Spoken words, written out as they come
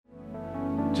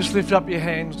Just lift up your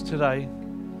hands today.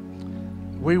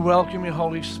 We welcome you,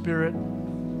 Holy Spirit.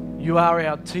 You are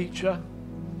our teacher.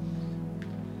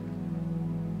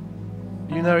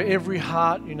 You know every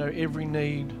heart, you know every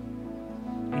need.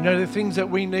 You know the things that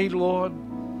we need, Lord,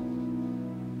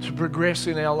 to progress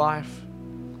in our life.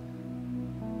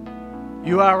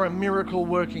 You are a miracle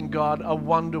working God, a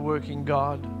wonder working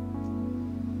God.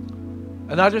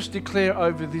 And I just declare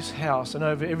over this house and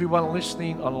over everyone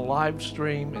listening on a live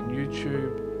stream and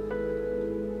YouTube,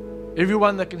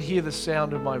 everyone that can hear the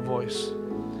sound of my voice,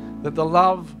 that the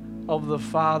love of the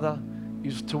Father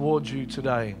is towards you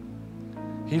today.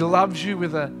 He loves you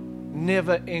with a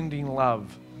never-ending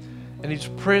love. And His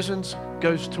presence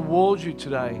goes towards you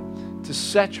today to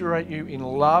saturate you in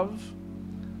love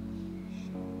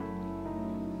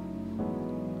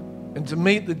and to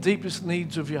meet the deepest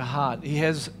needs of your heart. He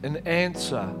has an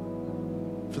answer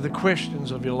for the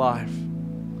questions of your life.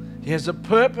 He has a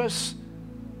purpose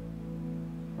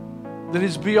that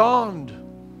is beyond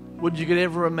what you could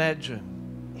ever imagine.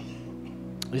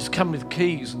 He's come with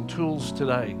keys and tools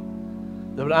today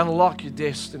that would unlock your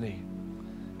destiny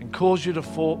and cause you to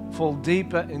fall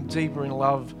deeper and deeper in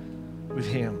love with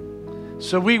Him.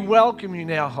 So we welcome you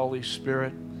now, Holy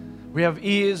Spirit. We have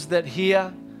ears that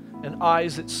hear and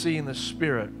eyes that see in the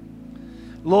Spirit.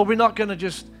 Lord, we're not going to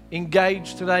just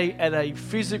engage today at a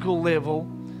physical level,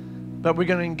 but we're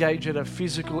going to engage at a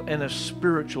physical and a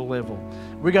spiritual level.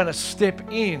 We're going to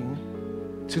step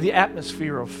in to the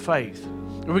atmosphere of faith.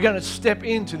 We're going to step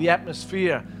into the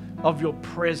atmosphere of your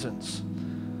presence.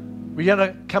 We're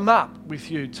going to come up with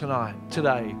you today.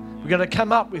 We're going to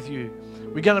come up with you.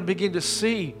 We're going to begin to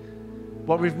see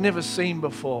what we've never seen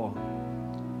before.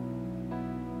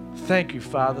 Thank you,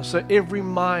 Father. So every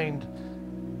mind,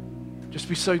 just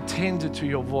be so tender to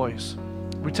your voice.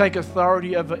 We take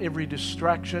authority over every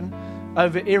distraction,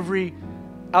 over every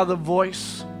other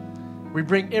voice. We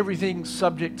bring everything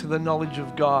subject to the knowledge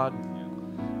of God.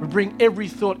 We bring every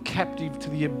thought captive to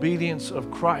the obedience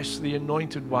of Christ, the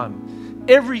Anointed One.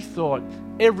 Every thought,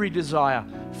 every desire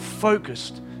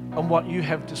focused on what you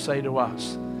have to say to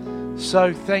us.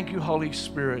 So thank you, Holy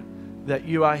Spirit, that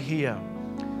you are here.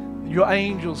 Your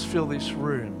angels fill this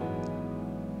room.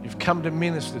 You've come to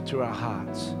minister to our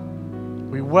hearts.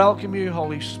 We welcome you,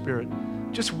 Holy Spirit.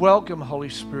 Just welcome Holy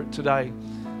Spirit today,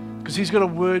 because He's got a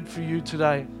word for you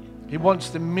today. He wants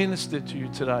to minister to you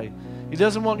today. He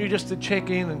doesn't want you just to check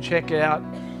in and check out.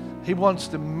 He wants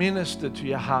to minister to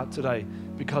your heart today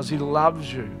because He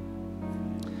loves you.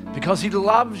 Because He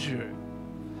loves you.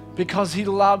 Because He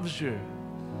loves you.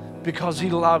 Because He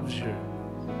loves you.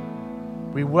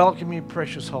 We welcome you,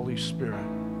 precious Holy Spirit.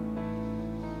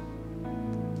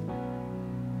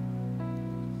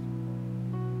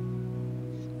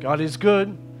 God is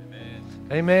good. Amen.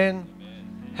 Amen.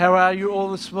 How are you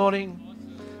all this morning?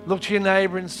 Look to your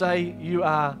neighbor and say, you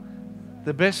are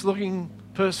the best looking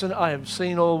person I have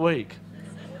seen all week.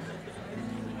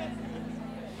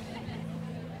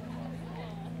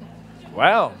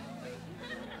 Wow.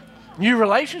 New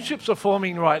relationships are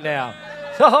forming right now.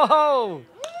 Oh,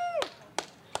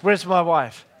 where's my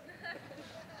wife?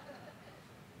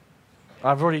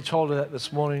 I've already told her that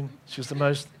this morning. She's the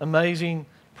most amazing,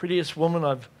 prettiest woman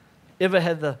I've ever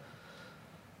had the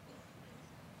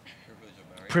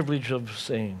privilege of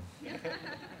seeing.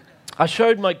 I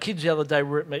showed my kids the other day, we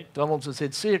were at McDonald's, and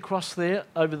said, see across there,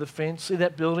 over the fence, see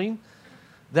that building?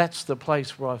 That's the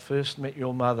place where I first met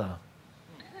your mother.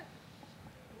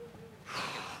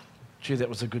 Gee, that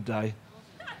was a good day.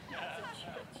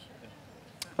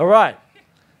 All right,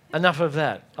 enough of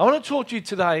that. I want to talk to you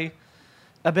today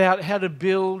about how to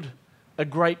build a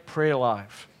great prayer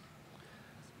life.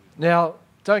 Now,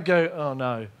 don't go, oh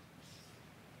no.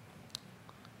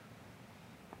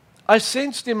 I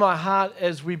sensed in my heart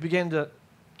as we began to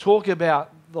talk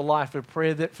about the life of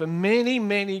prayer that for many,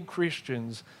 many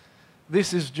Christians,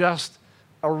 this is just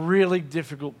a really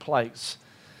difficult place.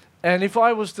 And if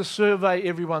I was to survey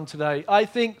everyone today, I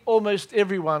think almost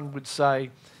everyone would say,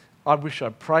 I wish I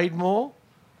prayed more.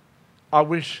 I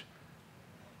wish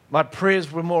my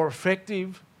prayers were more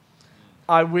effective.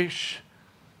 I wish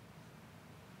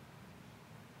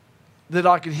that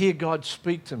I could hear God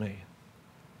speak to me.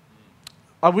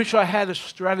 I wish I had a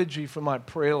strategy for my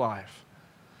prayer life.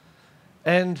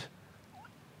 And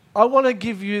I want to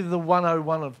give you the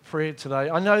 101 of prayer today.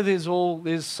 I know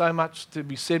there's so much to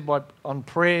be said on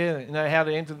prayer, you know, how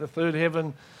to enter the third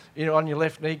heaven, you know, on your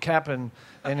left kneecap and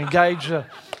engage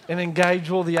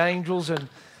all the angels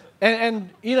and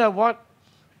you know what?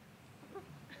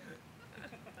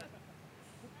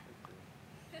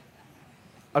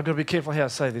 I've got to be careful how I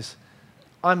say this.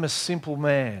 I'm a simple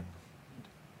man.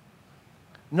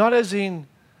 Not as in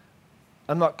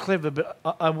I'm not clever, but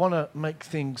I want to make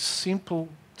things simple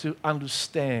to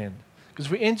understand. Because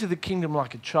we enter the kingdom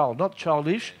like a child, not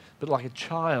childish, but like a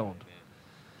child.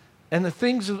 And the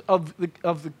things of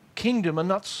the kingdom are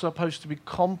not supposed to be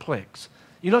complex.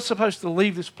 You're not supposed to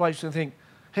leave this place and think,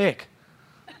 heck,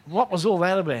 what was all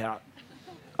that about?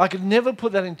 I could never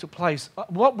put that into place.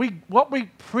 What we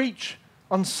preach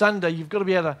on Sunday, you've got to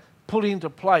be able to put into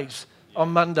place on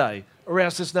Monday, or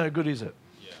else it's no good, is it?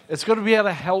 Yeah. It's got to be able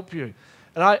to help you.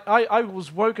 And I was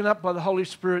woken up by the Holy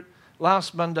Spirit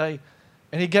last Monday,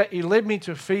 and he led me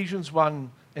to Ephesians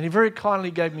 1, and he very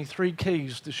kindly gave me 3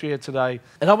 keys to share today.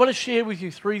 And I want to share with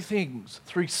you 3 things,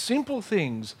 3 simple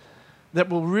things that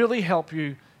will really help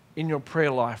you in your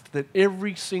prayer life, that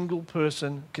every single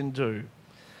person can do.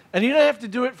 And you don't have to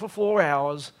do it for 4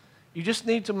 hours. You just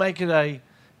need to make it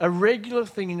a regular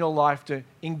thing in your life to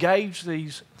engage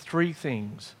these 3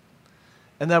 things.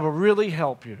 And they will really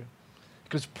help you.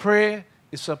 Because prayer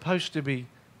is supposed to be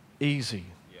easy.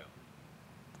 Yeah.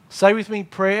 Say with me,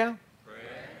 prayer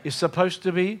is supposed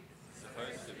to be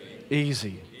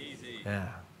easy. Yeah.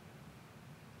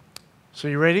 So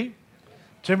you ready?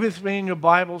 Turn with me in your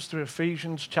Bibles to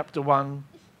Ephesians chapter 1.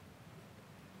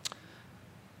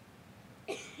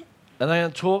 And I'm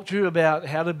going to talk to you about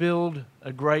how to build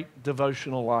a great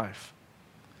devotional life.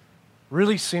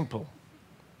 Really simple.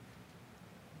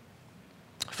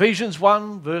 Ephesians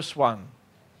 1, verse 1.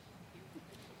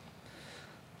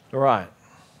 All right.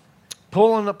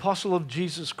 Paul, an apostle of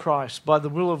Jesus Christ, by the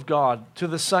will of God, to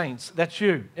the saints. That's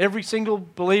you. Every single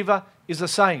believer is a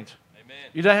saint. Amen.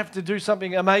 You don't have to do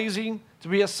something amazing to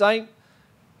be a saint.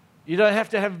 You don't have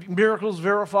to have miracles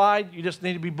verified. You just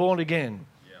need to be born again.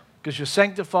 Because you're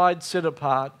sanctified, set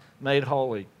apart, made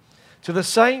holy. To the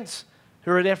saints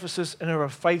who are at Ephesus and who are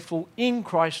faithful in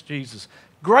Christ Jesus.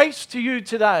 Grace to you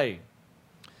today.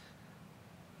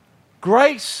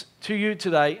 Grace to you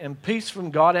today and peace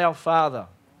from God our Father.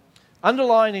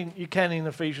 Underlining, you can in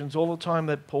Ephesians all the time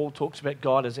that Paul talks about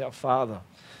God as our Father.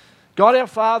 God our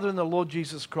Father and the Lord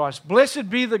Jesus Christ. Blessed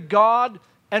be the God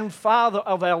and Father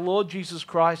of our Lord Jesus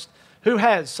Christ, who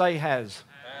has, say has,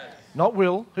 not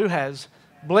will, who has,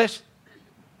 blessed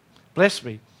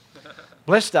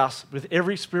us with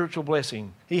every spiritual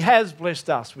blessing. He has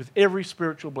blessed us with every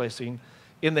spiritual blessing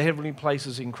in the heavenly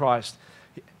places in Christ,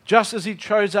 just as he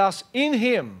chose us in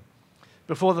him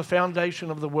before the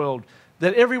foundation of the world,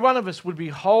 that every one of us would be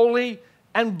holy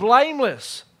and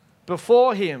blameless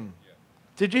before him. Yeah.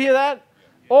 Did you hear that?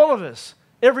 Yeah. All of us,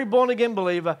 every born-again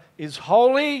believer is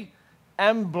holy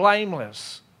and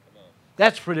blameless.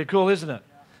 That's pretty cool, isn't it?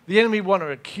 Yeah. The enemy want to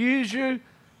accuse you,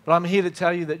 but I'm here to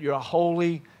tell you that you're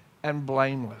holy and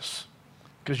blameless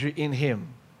because you're in him.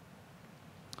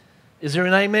 Is there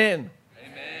an amen?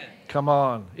 Amen. Come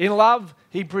on. In love,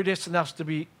 he predestined us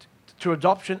to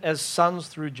adoption as sons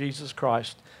through Jesus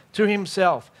Christ, to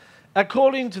himself,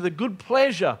 according to the good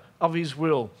pleasure of his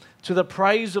will, to the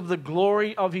praise of the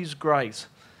glory of his grace,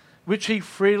 which he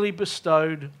freely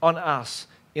bestowed on us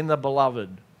in the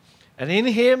beloved. And in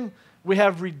him we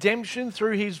have redemption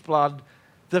through his blood,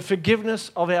 the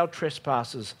forgiveness of our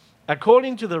trespasses,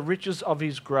 according to the riches of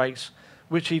his grace,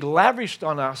 which he lavished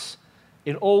on us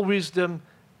in all wisdom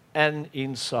and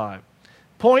insight.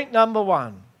 Point number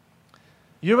 1.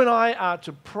 You and I are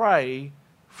to pray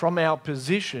from our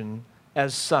position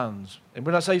as sons. And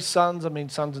when I say sons, I mean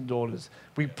sons and daughters.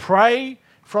 We pray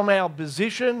from our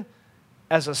position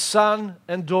as a son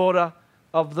and daughter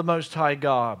of the Most High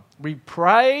God. We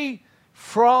pray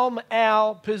from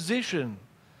our position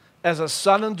as a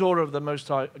son and daughter of the Most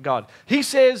High God. He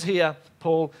says here,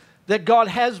 Paul, that God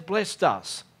has blessed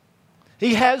us.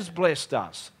 He has blessed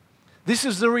us. This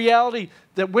is the reality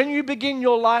that when you begin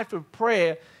your life of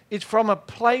prayer, it's from a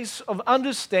place of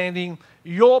understanding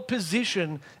your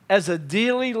position as a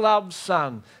dearly loved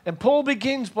son. And Paul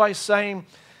begins by saying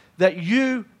that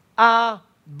you are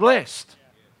blessed.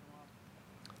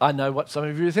 I know what some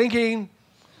of you are thinking.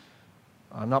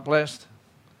 I'm not blessed.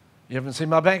 You haven't seen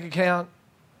my bank account.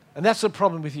 And that's the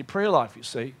problem with your prayer life, you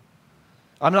see.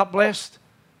 I'm not blessed.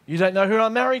 You don't know who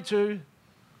I'm married to.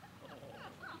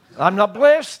 I'm not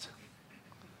blessed.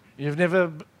 You've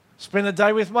never spent a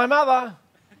day with my mother.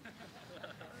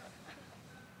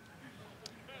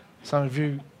 Some of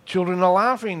you children are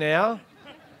laughing now.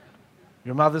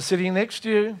 Your mother's sitting next to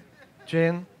you,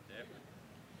 Jen.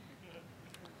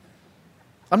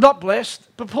 I'm not blessed,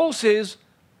 but Paul says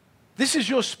this is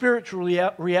your spiritual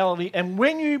reality, and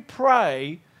when you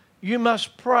pray, you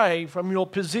must pray from your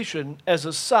position as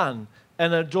a son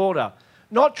and a daughter.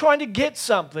 Not trying to get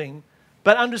something,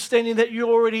 but understanding that you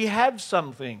already have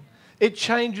something. It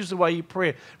changes the way you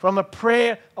pray. From a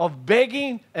prayer of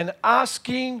begging and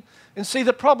asking. And see,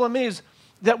 the problem is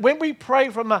that when we pray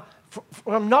from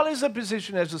not as a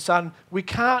position as a son, we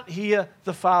can't hear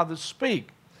the Father speak.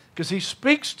 Because he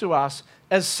speaks to us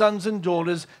as sons and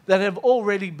daughters that have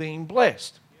already been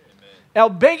blessed. Amen. Our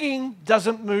begging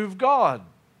doesn't move God.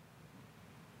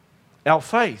 Our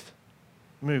faith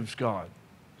moves God.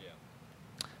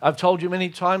 I've told you many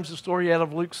times the story out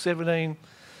of Luke 17.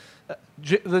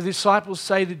 The disciples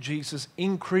say to Jesus,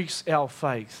 increase our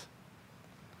faith.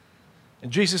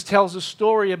 And Jesus tells a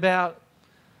story about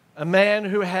a man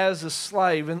who has a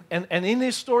slave. And in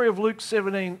this story of Luke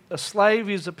 17, a slave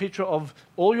is a picture of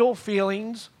all your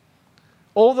feelings,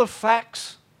 all the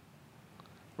facts,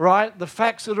 right? The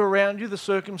facts that are around you, the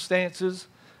circumstances,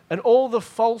 and all the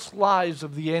false lies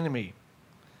of the enemy.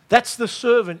 That's the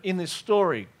servant in this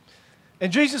story.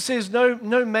 And Jesus says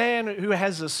no man who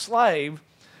has a slave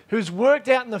who's worked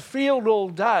out in the field all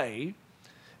day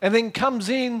and then comes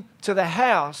in to the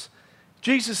house,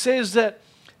 Jesus says that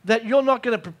you're not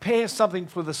going to prepare something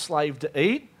for the slave to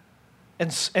eat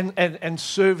and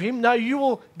serve him. No, you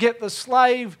will get the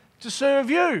slave to serve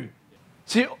you.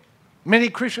 See, many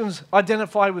Christians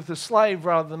identify with the slave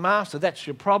rather than the master. That's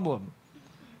your problem.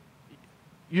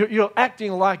 You're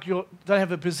acting like you don't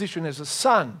have a position as a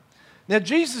son. Now,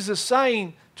 Jesus is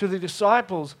saying to the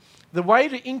disciples, the way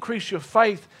to increase your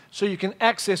faith so you can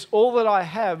access all that I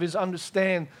have is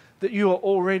understand that you are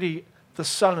already the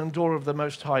son and daughter of the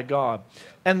Most High God.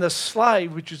 And the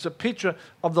slave, which is a picture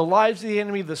of the lives of the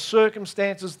enemy, the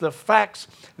circumstances, the facts,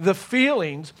 the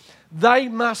feelings, they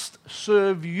must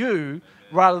serve you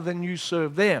rather than you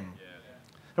serve them.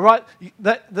 All right?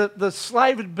 The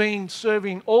slave had been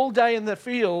serving all day in the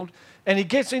field, and he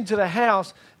gets into the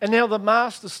house, and now the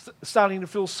master's starting to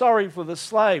feel sorry for the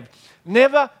slave.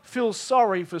 Never feel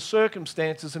sorry for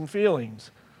circumstances and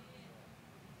feelings.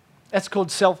 That's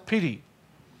called self-pity.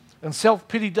 And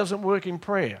self-pity doesn't work in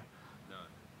prayer. No.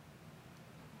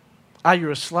 Are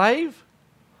you a slave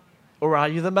or are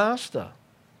you the master?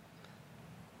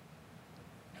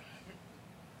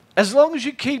 As long as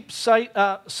you keep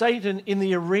Satan in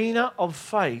the arena of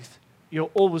faith,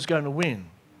 you're always going to win.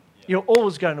 You're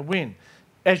always going to win.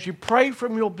 As you pray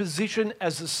from your position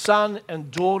as a son and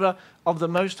daughter of the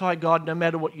Most High God, no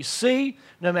matter what you see,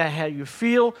 no matter how you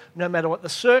feel, no matter what the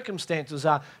circumstances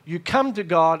are, you come to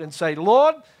God and say,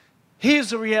 Lord,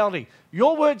 here's the reality.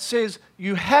 Your word says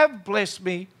you have blessed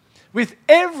me with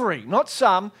every, not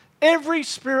some, every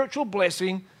spiritual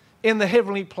blessing in the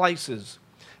heavenly places.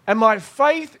 And my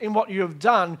faith in what you have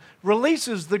done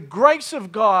releases the grace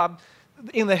of God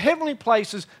in the heavenly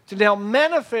places to now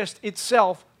manifest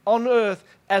itself on earth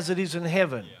as it is in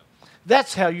heaven. Yeah.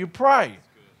 That's how you pray. Yeah.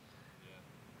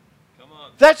 Come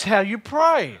on. That's how you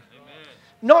pray. Amen.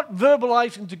 Not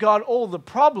verbalizing to God all the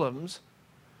problems.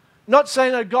 Not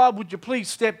saying, oh God, would you please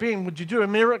step in? Would you do a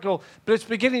miracle? But it's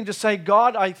beginning to say,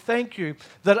 God, I thank you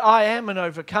that I am an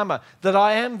overcomer, that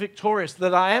I am victorious,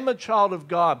 that I am a child of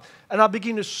God. And I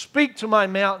begin to speak to my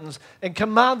mountains and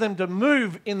command them to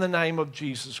move in the name of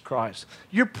Jesus Christ.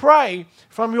 You pray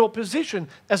from your position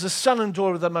as a son and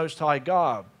daughter of the Most High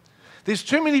God. There's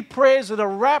too many prayers that are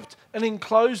wrapped and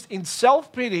enclosed in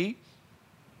self-pity,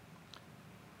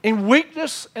 in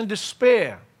weakness and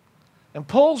despair. And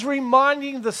Paul's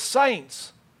reminding the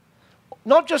saints,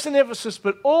 not just in Ephesus,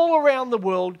 but all around the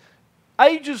world,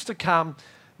 ages to come,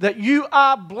 that you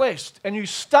are blessed. And you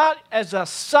start as a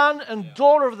son and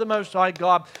daughter of the Most High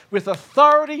God with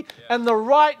authority and the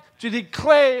right to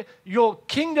declare your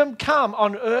kingdom come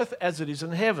on earth as it is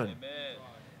in heaven. Amen.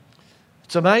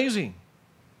 It's amazing.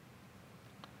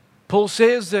 Paul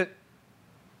says that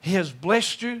he has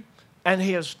blessed you and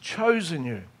he has chosen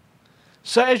you.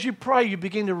 So as you pray, you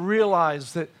begin to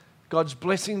realize that God's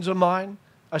blessings are mine.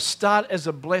 I start as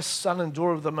a blessed son and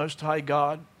daughter of the Most High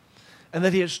God, and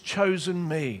that he has chosen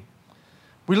me.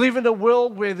 We live in a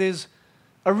world where there's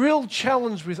a real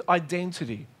challenge with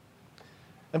identity.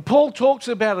 And Paul talks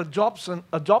about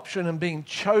adoption and being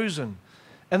chosen.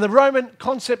 And the Roman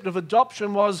concept of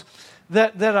adoption was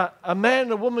that a man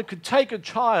and a woman could take a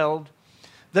child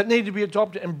that needed to be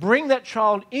adopted and bring that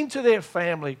child into their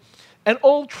family, and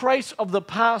all trace of the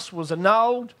past was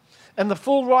annulled, and the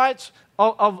full rights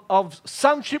of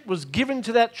sonship was given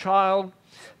to that child,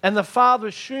 and the father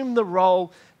assumed the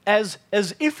role as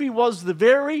if he was the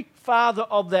very father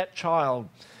of that child.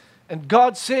 And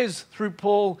God says through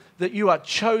Paul that you are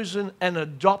chosen and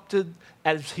adopted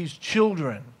as his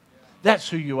children. That's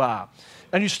who you are.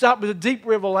 And you start with a deep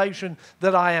revelation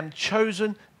that I am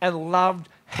chosen and loved,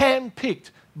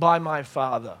 handpicked by my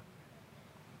Father.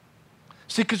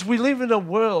 See, because we live in a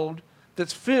world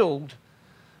that's filled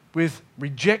with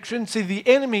rejection. See, the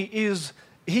enemy is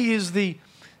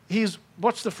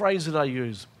what's the phrase that I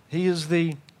use? He is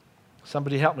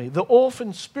somebody help me, the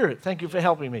orphan spirit. Thank you for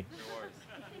helping me.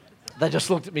 They just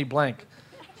looked at me blank.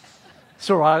 It's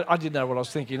all right, I didn't know what I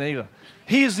was thinking either.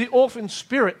 He is the orphan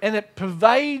spirit, and it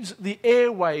pervades the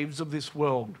airwaves of this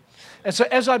world. And so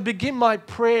as I begin my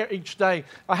prayer each day,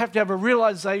 I have to have a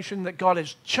realization that God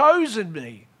has chosen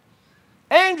me.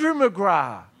 Andrew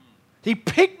McGrath. He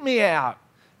picked me out.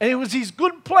 And it was his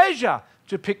good pleasure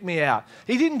to pick me out.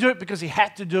 He didn't do it because he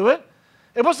had to do it.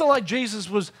 It wasn't like Jesus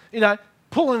was,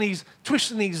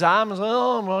 twisting his arms.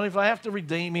 Oh, well, if I have to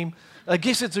redeem him, I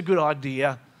guess it's a good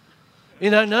idea.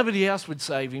 Nobody else would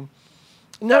save him.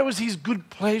 No, it was his good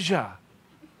pleasure.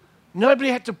 Nobody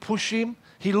had to push him.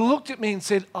 He looked at me and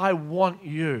said, I want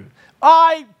you.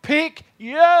 I pick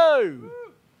you. Come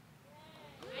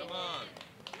on.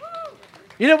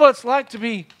 You know what it's like to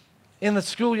be in the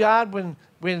schoolyard when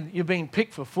you're being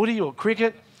picked for footy or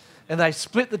cricket and they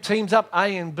split the teams up,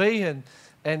 A and B,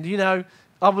 and you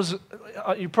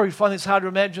probably find this hard to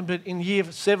imagine, but in year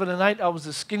 7 and 8, I was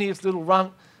the skinniest little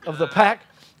runt of the pack.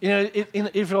 If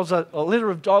it was a litter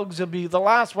of dogs, it'd be the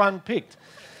last one picked.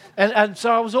 And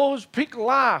so I was always picked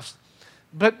last.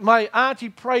 But my auntie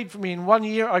prayed for me. In 1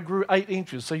 year, I grew 8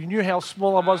 inches. So you knew how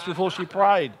small I was before she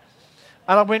prayed.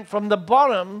 And I went from the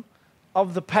bottom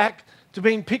of the pack to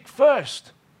being picked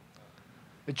first.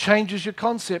 It changes your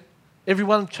concept.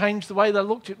 Everyone changed the way they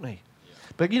looked at me.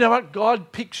 But you know what?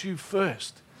 God picks you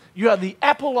first. You are the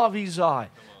apple of his eye.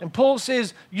 And Paul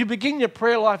says you begin your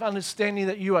prayer life understanding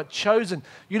that you are chosen.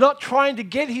 You're not trying to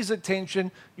get his attention.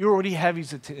 You already have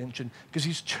his attention because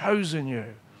he's chosen you.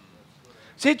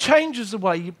 See, it changes the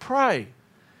way you pray.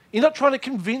 You're not trying to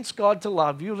convince God to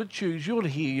love you or to choose you or to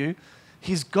hear you.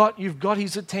 You've got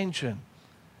his attention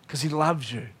because he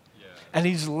loves you. Yeah. And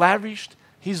he's lavished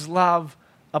his love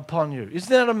upon you. Isn't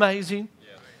that amazing?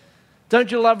 Yeah.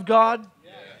 Don't you love God?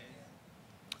 Yeah.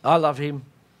 I love him.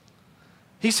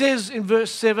 He says in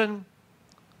verse 7,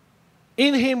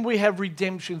 in him we have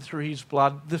redemption through his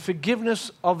blood, the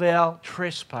forgiveness of our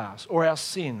trespass or our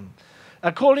sin,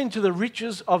 according to the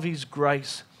riches of his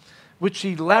grace, which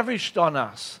he lavished on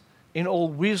us in all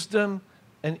wisdom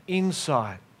and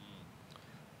insight.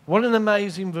 What an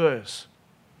amazing verse.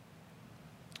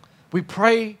 We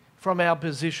pray from our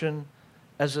position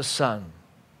as a son.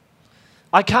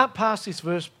 I can't pass this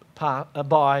verse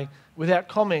by without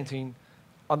commenting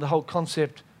on the whole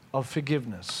concept of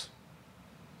forgiveness.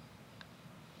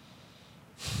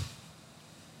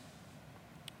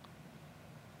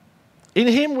 In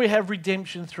him we have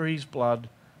redemption through his blood,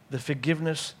 the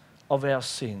forgiveness of our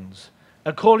sins,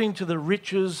 according to the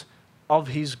riches of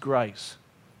his grace.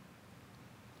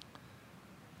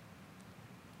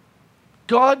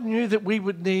 God knew that we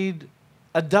would need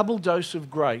a double dose of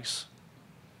grace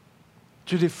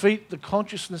to defeat the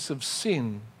consciousness of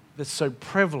sin that's so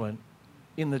prevalent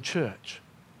in the church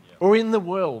or in the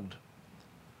world.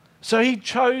 So he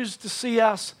chose to see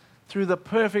us through the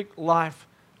perfect life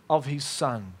of his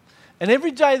Son. And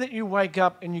every day that you wake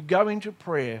up and you go into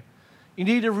prayer, you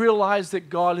need to realize that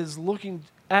God is looking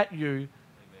at you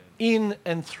in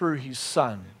and through his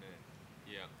Son.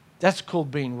 Yeah. That's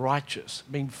called being righteous,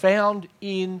 being found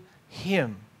in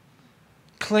him.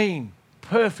 Clean,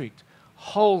 perfect,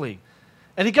 holy.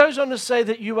 And he goes on to say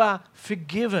that you are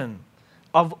forgiven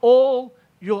of all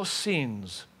your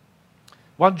sins.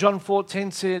 1 John 4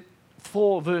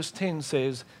 verse 10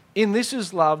 says, in this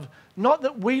is love, not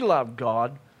that we love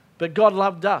God, but God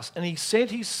loved us, and he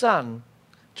sent his Son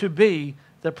to be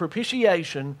the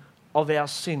propitiation of our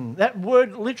sin. That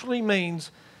word literally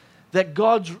means that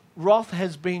God's wrath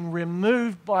has been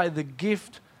removed by the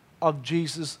gift of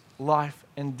Jesus' life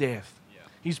and death. Yeah.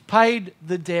 He's paid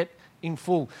the debt in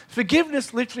full.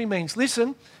 Forgiveness literally means,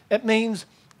 listen, it means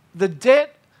the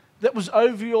debt that was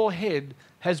over your head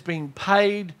has been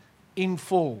paid in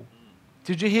full.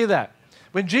 Did you hear that?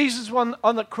 When Jesus was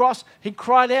on the cross, he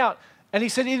cried out and he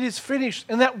said, it is finished.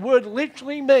 And that word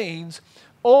literally means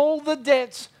all the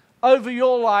debts over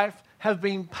your life have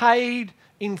been paid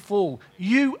in full.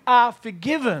 You are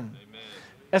forgiven. Amen.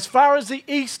 As far as the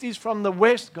east is from the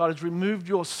west, God has removed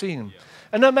your sin. Yeah.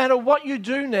 And no matter what you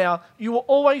do now, you will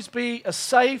always be a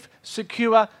safe,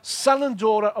 secure son and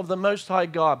daughter of the Most High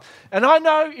God. And I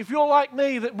know if you're like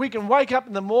me that we can wake up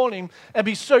in the morning and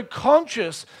be so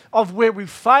conscious of where we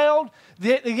failed.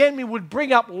 The enemy would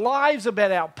bring up lies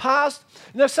about our past.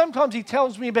 You know, sometimes he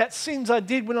tells me about sins I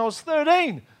did when I was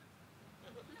 13.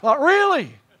 Like,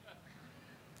 really?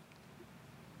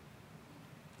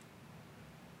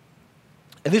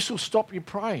 And this will stop you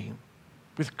praying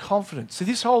with confidence.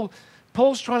 See,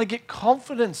 Paul's trying to get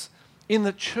confidence in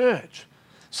the church.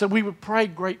 So we would pray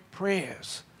great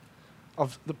prayers,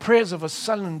 of the prayers of a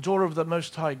son and daughter of the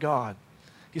Most High God.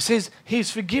 He says, He's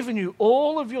forgiven you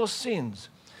all of your sins,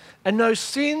 and no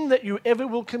sin that you ever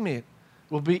will commit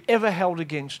will be ever held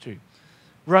against you.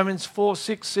 Romans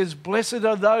 4:6 says, blessed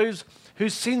are those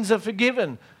whose sins are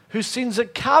forgiven, whose sins are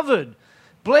covered.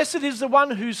 Blessed is the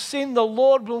one whose sin the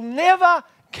Lord will never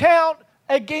count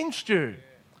against you.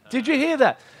 Did you hear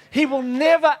that? He will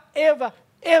never, ever,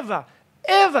 ever,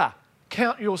 ever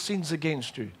count your sins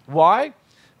against you. Why?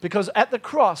 Because at the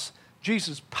cross,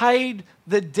 Jesus paid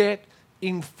the debt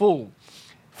in full.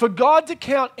 For God to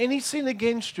count any sin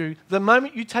against you, the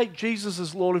moment you take Jesus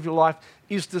as Lord of your life,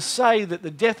 is to say that the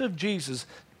death of Jesus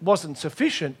wasn't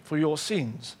sufficient for your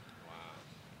sins.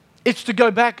 It's to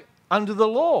go back under the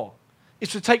law.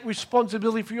 It's to take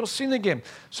responsibility for your sin again.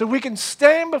 So we can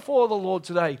stand before the Lord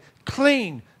today,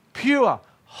 clean, pure,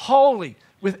 holy,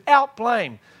 without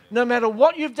blame. No matter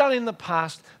what you've done in the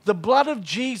past, the blood of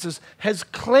Jesus has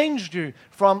cleansed you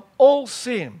from all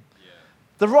sin.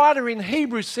 The writer in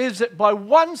Hebrews says that by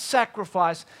one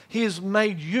sacrifice, He has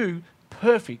made you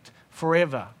perfect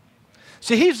forever.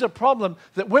 See, here's the problem,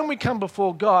 that when we come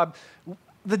before God,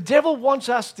 the devil wants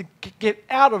us to get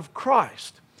out of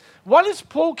Christ. Why does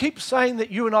Paul keep saying that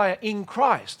you and I are in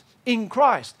Christ? In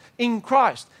Christ, in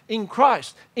Christ, in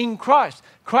Christ, in Christ,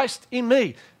 Christ in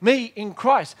me in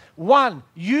Christ. One,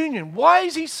 union. Why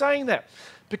is he saying that?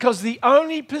 Because the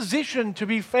only position to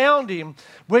be found in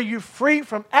where you're free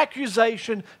from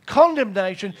accusation,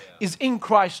 condemnation, is in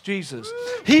Christ Jesus.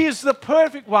 He is the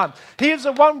perfect one. He is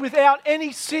the one without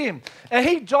any sin. And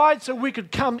He died so we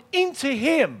could come into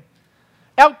Him.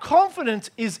 Our confidence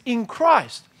is in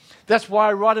Christ. That's why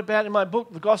I write about in my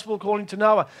book, The Gospel According to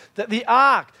Noah, that the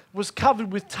ark was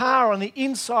covered with tar on the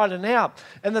inside and out.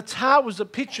 And the tar was a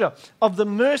picture of the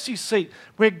mercy seat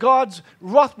where God's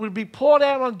wrath would be poured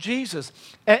out on Jesus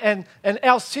and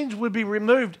our sins would be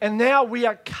removed. And now we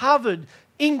are covered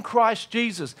in Christ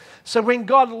Jesus. So when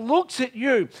God looks at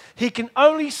you, He can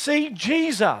only see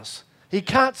Jesus. He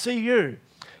can't see you.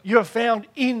 You're found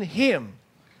in Him.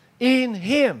 In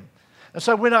Him. And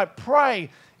so when I pray,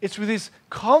 it's with this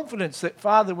confidence that,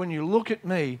 Father, when you look at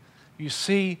me, you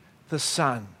see the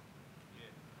Son.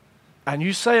 And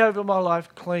you say over my life,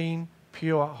 clean,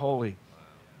 pure, holy.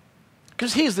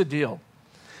 Because here's the deal.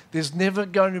 There's never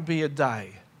going to be a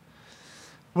day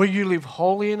where you live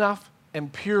holy enough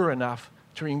and pure enough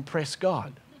to impress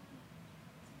God.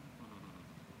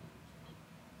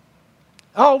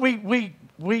 Oh, we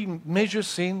measure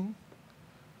sin.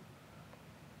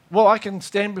 Well, I can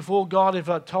stand before God if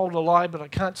I told a lie, but I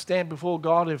can't stand before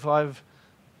God if I've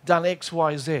done X,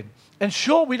 Y, Z. And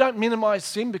sure, we don't minimize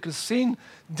sin because sin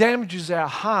damages our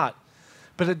heart,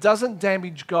 but it doesn't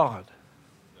damage God.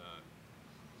 No.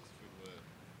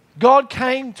 God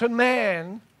came to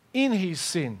man in his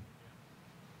sin.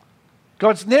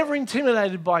 God's never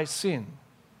intimidated by sin.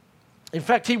 In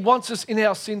fact, He wants us in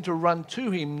our sin to run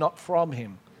to Him, not from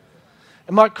Him.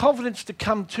 And my confidence to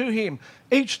come to Him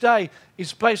each day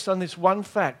is based on this one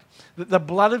fact, that the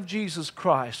blood of Jesus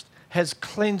Christ has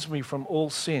cleansed me from all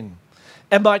sin.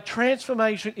 And my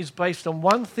transformation is based on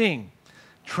one thing.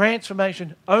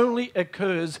 Transformation only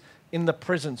occurs in the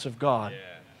presence of God. Yeah.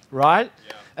 Right?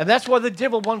 Yeah. And that's why the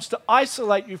devil wants to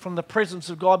isolate you from the presence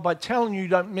of God by telling you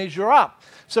don't measure up.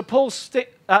 So Paul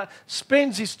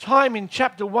spends his time in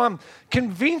chapter 1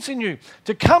 convincing you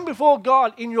to come before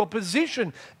God in your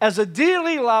position as a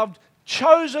dearly loved,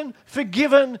 chosen,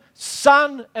 forgiven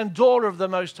son and daughter of the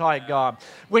Most High God.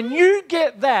 When you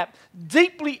get that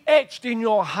deeply etched in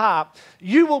your heart,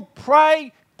 you will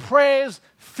pray prayers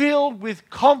filled with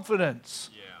confidence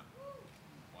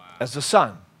as a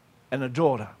son and a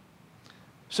daughter.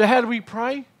 So how do we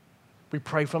pray? We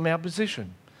pray from our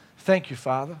position. Thank you,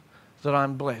 Father, that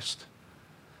I'm blessed.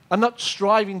 I'm not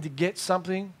striving to get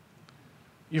something.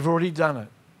 You've already done it.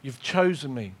 You've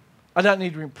chosen me. I don't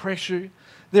need to impress you.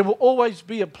 There will always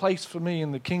be a place for me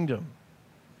in the kingdom.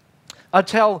 I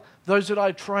tell those that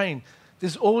I train,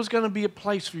 there's always going to be a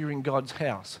place for you in God's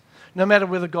house. No matter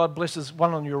whether God blesses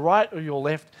one on your right or your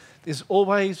left, there's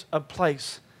always a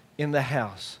place in the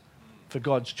house for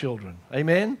God's children.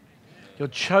 Amen? You're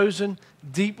chosen,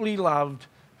 deeply loved,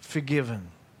 forgiven.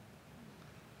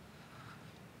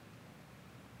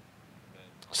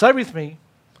 Say with me,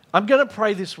 I'm going to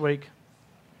pray this week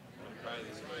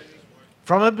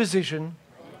from a position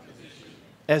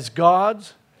as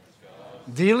God's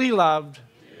dearly loved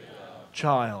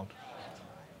child.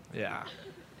 Yeah.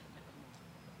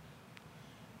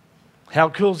 How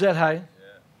cool is that, hey?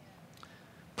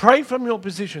 Pray from your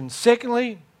position.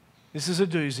 Secondly, this is a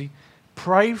doozy,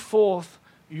 pray forth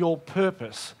your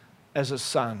purpose as a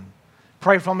son.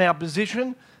 Pray from our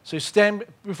position. So stand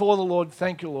before the Lord.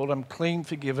 Thank you, Lord. I'm clean,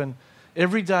 forgiven.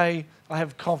 Every day I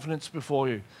have confidence before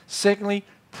you. Secondly,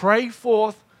 pray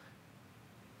forth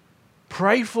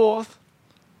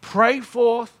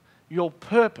your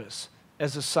purpose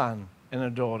as a son and a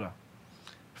daughter.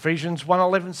 Ephesians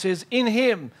 1:11 says, in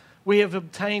him we have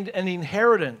obtained an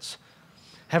inheritance,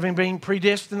 having been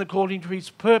predestined according to his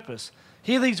purpose.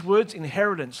 Hear these words,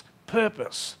 inheritance,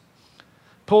 purpose.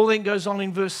 Paul then goes on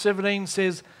in verse 17,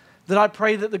 says, that I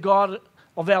pray that the God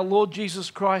of our Lord Jesus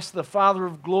Christ, the Father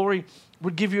of glory,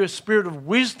 would give you a spirit of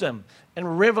wisdom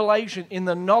and revelation in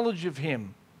the knowledge of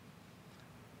him.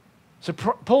 So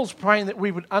Paul's praying that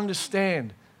we would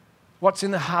understand what's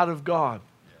in the heart of God.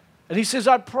 And he says,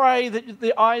 I pray that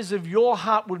the eyes of your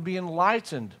heart would be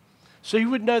enlightened, so you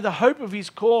would know the hope of his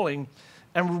calling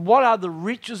and what are the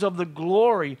riches of the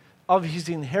glory of his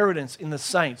inheritance in the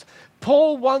saints.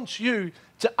 Paul wants you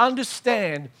to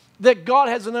understand that God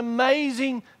has an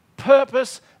amazing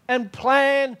purpose and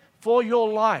plan for your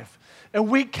life. And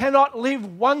we cannot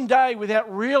live one day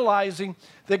without realizing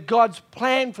that God's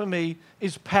plan for me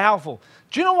is powerful.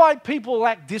 Do you know why people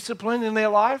lack discipline in their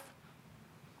life?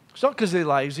 It's not because they're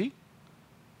lazy.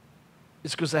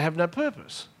 It's because they have no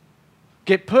purpose.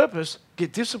 Get purpose,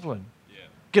 get discipline. Yeah.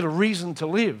 Get a reason to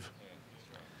live. Yeah,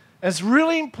 that's right. And it's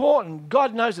really important.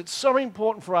 God knows it's so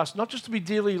important for us not just to be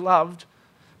dearly loved,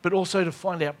 but also to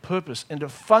find our purpose and to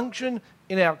function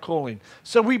in our calling.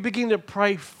 So we begin to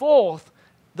pray forth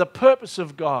the purpose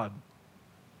of God.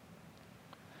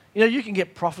 You know, you can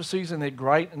get prophecies and they're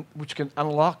great, and which can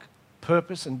unlock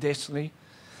purpose and destiny.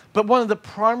 But one of the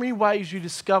primary ways you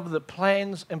discover the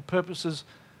plans and purposes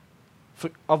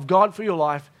of God for your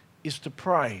life is to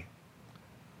pray.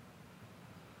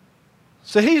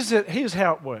 So here's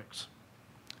how it works.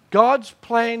 God's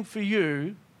plan for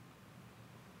you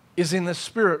is in the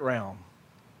spirit realm.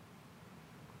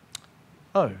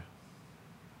 Oh,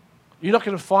 you're not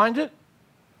going to find it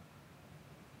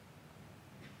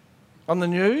on the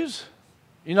news?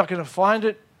 You're not going to find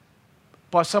it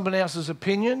by someone else's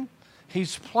opinion?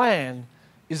 His plan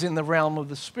is in the realm of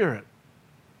the Spirit.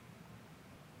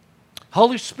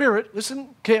 Holy Spirit,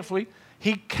 listen carefully,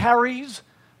 he carries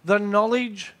the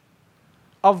knowledge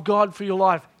of God for your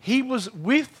life. He was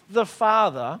with the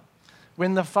Father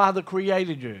when the Father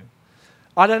created you.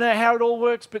 I don't know how it all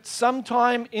works, but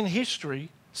sometime in history,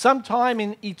 sometime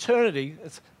in eternity,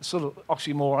 it's sort of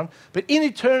oxymoron, but in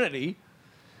eternity,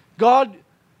 God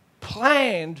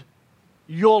planned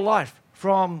your life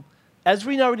from, as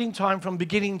we know it in time, from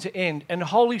beginning to end. And the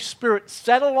Holy Spirit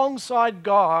sat alongside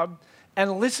God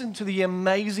and listened to the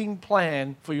amazing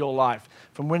plan for your life.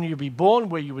 From when you'd be born,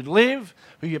 where you would live,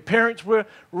 who your parents were,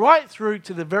 right through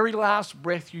to the very last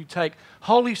breath you take.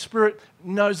 Holy Spirit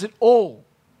knows it all.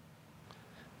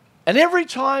 And every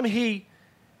time he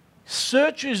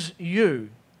searches you,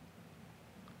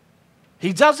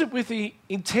 he does it with the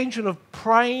intention of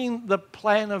praying the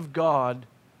plan of God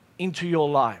into your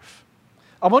life.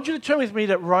 I want you to turn with me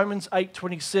to Romans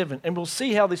 8:27, and we'll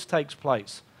see how this takes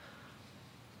place.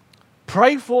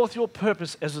 Pray forth your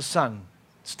purpose as a son.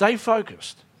 Stay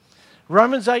focused.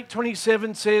 Romans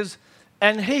 8:27 says,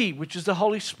 and he, which is the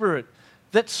Holy Spirit,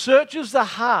 that searches the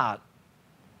heart.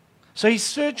 So he's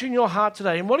searching your heart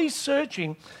today. And what he's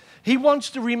searching, he wants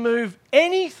to remove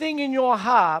anything in your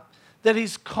heart that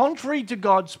is contrary to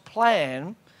God's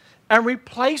plan and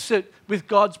replace it with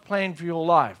God's plan for your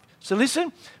life. So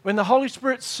listen, when the Holy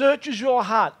Spirit searches your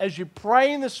heart as you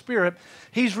pray in the Spirit,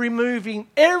 he's removing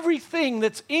everything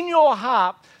that's in your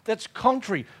heart that's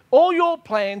contrary. All your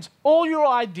plans, all your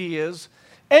ideas,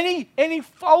 any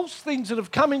false things that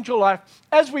have come into your life,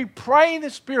 as we pray in the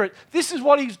Spirit, this is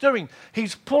what he's doing.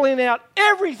 He's pulling out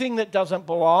everything that doesn't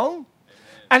belong. Amen.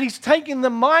 And he's taking the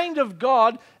mind of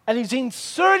God and he's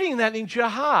inserting that into your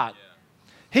heart.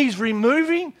 Yeah. He's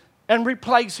removing and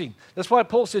replacing. That's why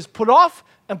Paul says, put off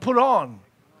and put on.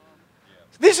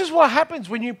 Yeah. This is what happens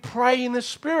when you pray in the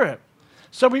Spirit.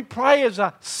 So we pray as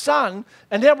a son,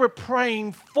 and now we're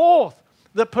praying forth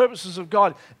the purposes of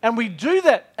God. And we do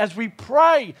that as we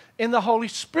pray in the Holy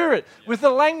Spirit with the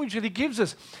language that he gives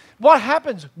us. What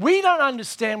happens? We don't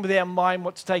understand with our mind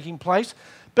what's taking place,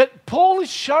 but Paul is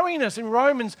showing us in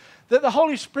Romans that the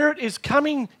Holy Spirit is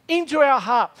coming into our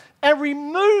heart and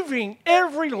removing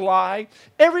every lie,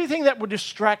 everything that would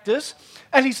distract us,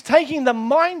 and he's taking the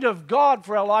mind of God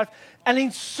for our life and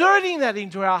inserting that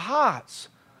into our hearts.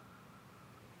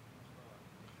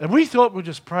 And we thought we're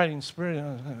just praying in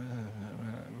spirit.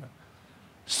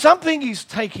 Something is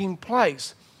taking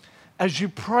place as you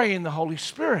pray in the Holy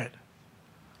Spirit.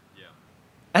 Yeah.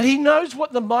 And he knows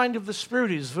what the mind of the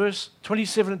Spirit is, verse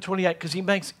 27 and 28, because he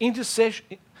makes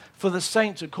intercession for the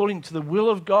saints according to the will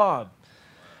of God.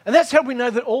 And that's how we know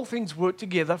that all things work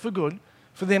together for good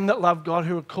for them that love God,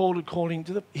 who are called according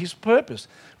to his purpose.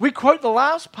 We quote the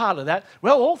last part of that.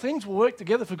 Well, all things will work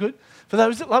together for good for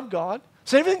those that love God.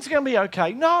 So everything's going to be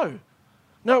okay. No,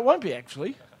 it won't be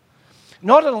actually.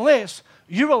 Not unless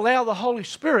you allow the Holy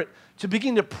Spirit to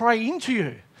begin to pray into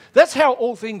you. That's how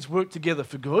all things work together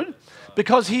for good,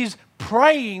 because he's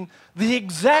praying the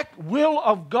exact will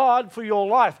of God for your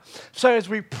life. So as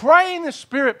we pray in the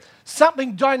Spirit,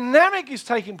 something dynamic is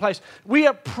taking place. We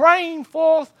are praying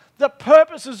forth the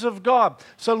purposes of God.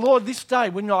 So Lord, this day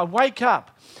when I wake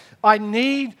up, I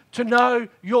need to know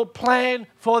your plan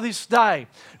for this day.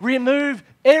 Remove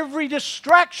every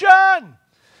distraction.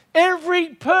 Every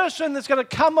person that's going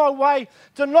to come my way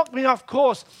to knock me off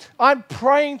course. I'm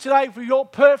praying today for your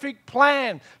perfect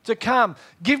plan to come.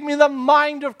 Give me the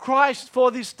mind of Christ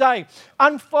for this day.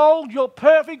 Unfold your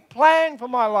perfect plan for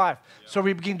my life. So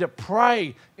we begin to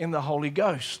pray in the Holy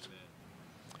Ghost.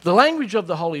 The language of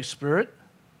the Holy Spirit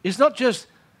is not just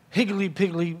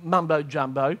higgledy-piggledy,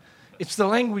 mumbo-jumbo. It's the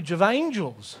language of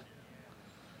angels.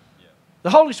 The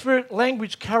Holy Spirit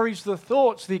language carries the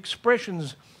thoughts, the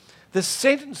expressions, the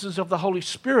sentences of the Holy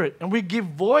Spirit, and we give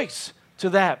voice to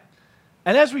that.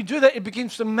 And as we do that, it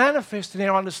begins to manifest in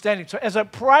our understanding. So as I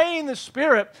pray in the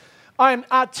Spirit, I am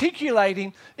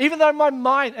articulating, even though my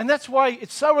mind, and that's why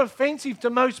it's so offensive to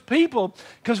most people,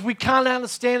 because we can't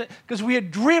understand it, because we are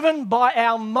driven by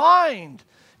our mind.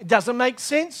 It doesn't make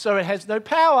sense, so it has no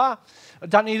power. I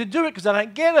don't need to do it because I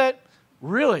don't get it.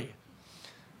 Really.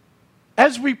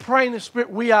 As we pray in the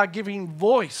Spirit, we are giving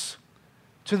voice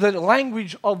to the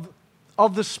language of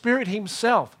the Spirit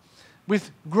himself, with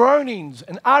groanings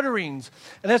and utterings.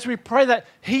 And as we pray that,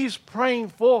 he's praying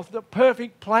forth the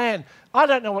perfect plan. I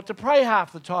don't know what to pray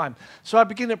half the time. So I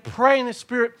begin to pray in the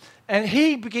Spirit, and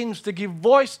he begins to give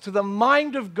voice to the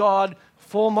mind of God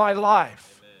for my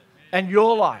life and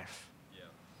your life.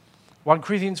 1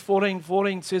 Corinthians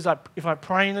 14:14 says, if I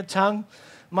pray in a tongue,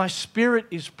 my spirit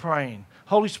is praying.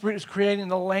 Holy Spirit is creating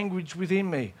the language within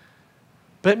me.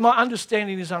 But my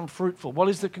understanding is unfruitful. What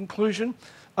is the conclusion?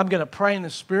 I'm going to pray in the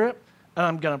Spirit, and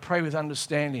I'm going to pray with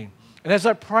understanding. And as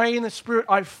I pray in the Spirit,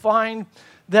 I find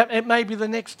that it may be the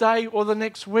next day or the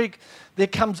next week, there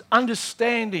comes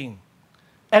understanding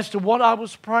as to what I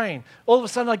was praying. All of a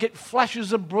sudden, I get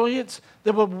flashes of brilliance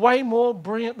that were way more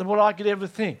brilliant than what I could ever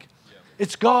think.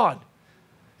 It's God.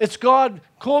 It's God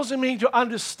causing me to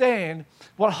understand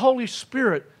what Holy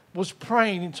Spirit was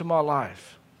praying into my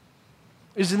life.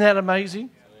 Isn't that amazing?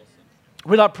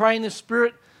 When I pray in the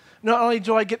Spirit, not only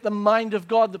do I get the mind of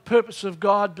God, the purpose of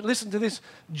God, but listen to this.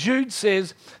 Jude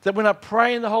says that when I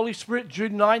pray in the Holy Spirit,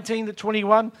 Jude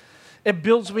 19-21, it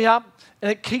builds me up and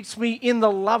it keeps me in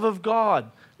the love of God,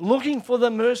 looking for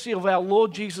the mercy of our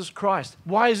Lord Jesus Christ.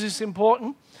 Why is this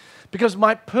important? Because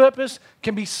my purpose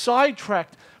can be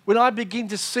sidetracked when I begin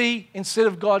to see, instead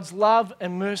of God's love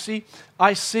and mercy,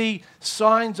 I see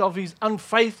signs of his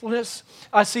unfaithfulness.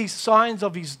 I see signs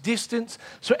of his distance.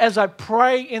 So as I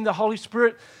pray in the Holy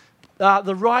Spirit,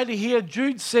 the writer here,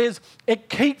 Jude, says, it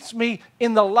keeps me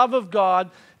in the love of God.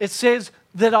 It says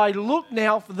that I look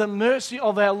now for the mercy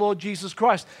of our Lord Jesus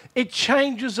Christ. It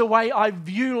changes the way I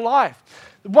view life.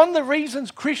 One of the reasons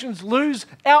Christians lose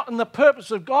out on the purpose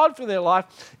of God for their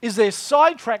life is they're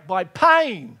sidetracked by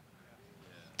pain.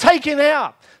 Taken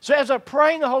out. So as I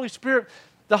pray in the Holy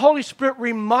Spirit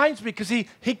reminds me, because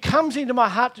he comes into my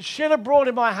heart to shed abroad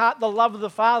in my heart the love of the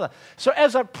Father. So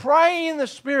as I pray in the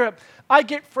Spirit, I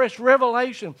get fresh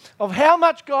revelation of how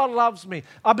much God loves me.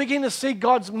 I begin to see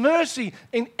God's mercy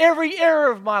in every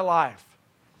area of my life.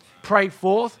 Pray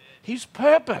forth his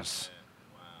purpose.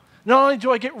 Not only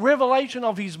do I get revelation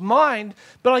of his mind,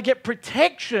 but I get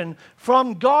protection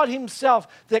from God himself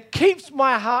that keeps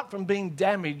my heart from being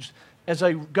damaged as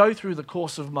I go through the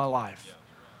course of my life.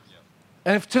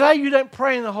 And if today you don't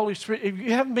pray in the Holy Spirit, if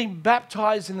you haven't been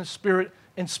baptized in the Spirit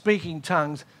and speaking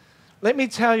tongues, let me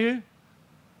tell you,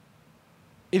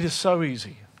 it is so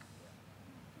easy.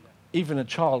 Even a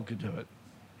child could do it.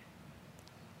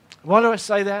 Why do I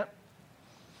say that?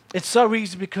 It's so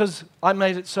easy because I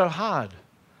made it so hard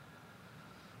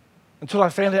until I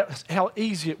found out how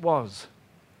easy it was.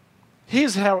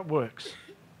 Here's how it works,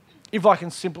 if I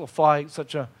can simplify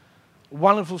such a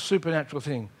wonderful supernatural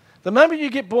thing. The moment you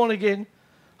get born again,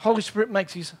 Holy Spirit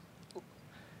makes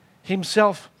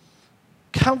himself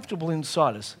comfortable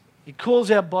inside us. He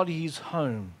calls our body his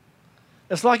home.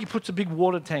 It's like he puts a big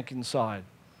water tank inside.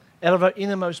 Out of our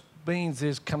innermost beings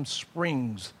there come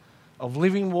springs of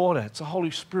living water. It's the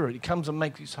Holy Spirit. He comes and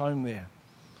makes his home there.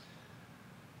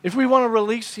 If we want to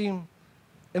release Him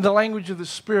in the language of the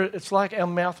Spirit, it's like our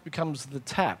mouth becomes the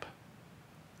tap.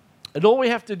 And all we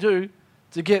have to do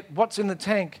to get what's in the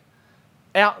tank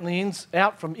out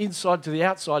from inside to the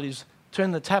outside is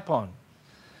turn the tap on.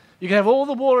 You can have all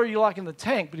the water you like in the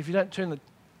tank, but if you don't turn the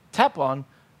tap on,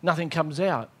 nothing comes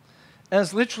out. And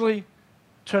it's literally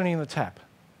turning the tap.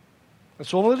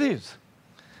 That's all it is.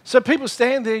 So people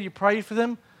stand there, you pray for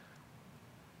them.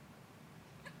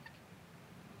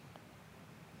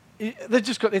 They've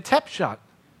just got their tap shut.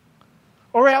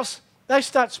 Or else they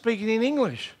start speaking in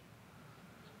English.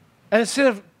 And instead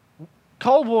of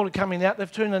cold water coming out,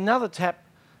 they've turned another tap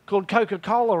called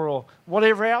Coca-Cola or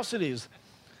whatever else it is.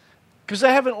 Because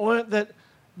they haven't learnt that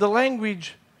the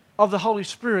language of the Holy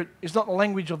Spirit is not the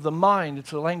language of the mind,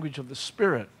 it's the language of the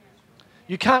Spirit.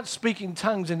 You can't speak in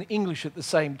tongues and English at the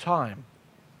same time.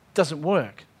 It doesn't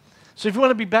work. So if you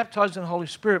want to be baptized in the Holy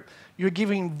Spirit, you're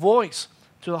giving voice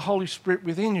to the Holy Spirit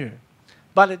within you.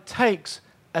 But it takes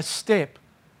a step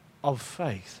of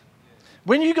faith.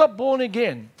 When you got born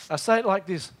again, I say it like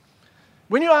this.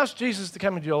 When you asked Jesus to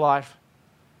come into your life,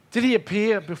 did He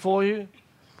appear before you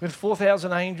with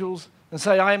 4,000 angels and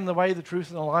say, I am the way, the truth,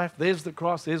 and the life? There's the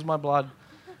cross, there's my blood.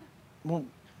 Well,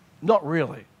 not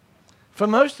really. For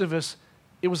most of us,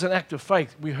 it was an act of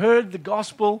faith. We heard the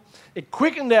gospel, it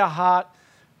quickened our heart,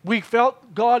 we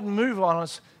felt God move on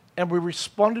us, and we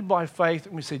responded by faith,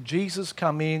 and we said, Jesus,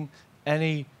 come in, and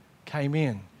He came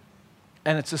in.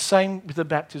 And it's the same with the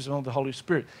baptism of the Holy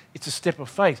Spirit. It's a step of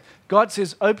faith. God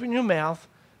says, open your mouth,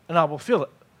 and I will fill it.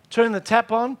 Turn the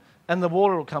tap on, and the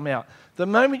water will come out. The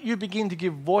moment you begin to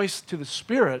give voice to the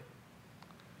Spirit,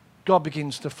 God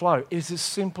begins to flow. It is as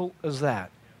simple as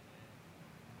that.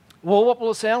 Well, what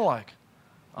will it sound like?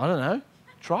 I don't know.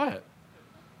 Try it.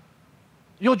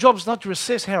 Your job is not to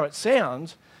assess how it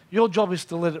sounds. Your job is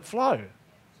to let it flow.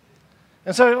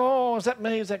 And so, oh, is that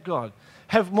me? Is that God?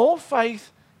 Have more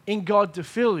faith in God to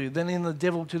fill you than in the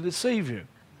devil to deceive you.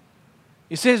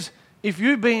 He says, if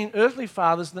you being earthly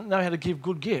fathers that know how to give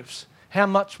good gifts, how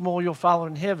much more your Father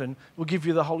in heaven will give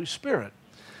you the Holy Spirit.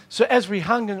 So as we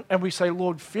hunger and we say,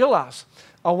 Lord, fill us,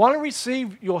 I want to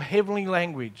receive your heavenly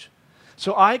language.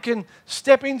 So I can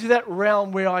step into that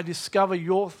realm where I discover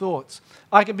your thoughts.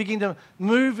 I can begin to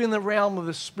move in the realm of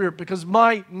the Spirit because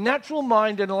my natural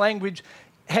mind and language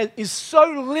is so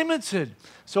limited.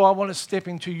 So I want to step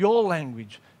into your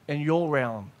language and your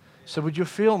realm. So would you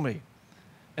feel me?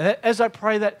 And as I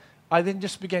pray that, I then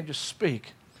just began to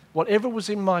speak. Whatever was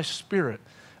in my spirit,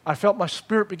 I felt my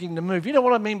spirit begin to move. You know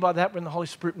what I mean by that when the Holy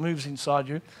Spirit moves inside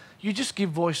you? You just give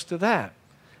voice to that.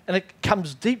 And it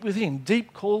comes deep within.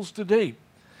 Deep calls to deep.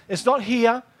 It's not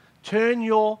here. Turn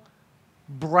your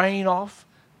brain off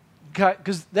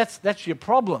because that's your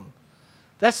problem.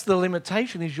 That's the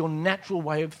limitation, is your natural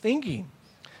way of thinking.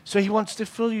 So He wants to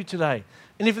fill you today.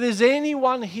 And if there's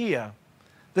anyone here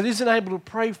that isn't able to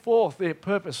pray forth their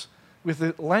purpose with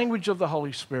the language of the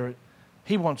Holy Spirit,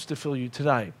 He wants to fill you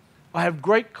today. I have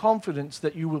great confidence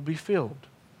that you will be filled.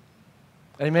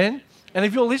 Amen? And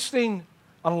if you're listening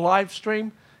on a live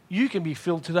stream, you can be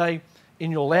filled today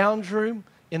in your lounge room,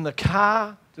 in the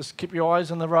car, just keep your eyes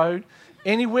on the road,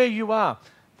 anywhere you are.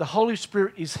 The Holy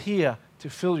Spirit is here to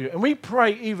fill you. And we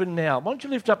pray even now. Why don't you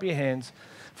lift up your hands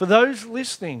for those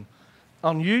listening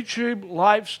on YouTube,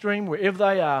 live stream, wherever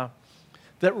they are,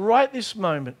 that right this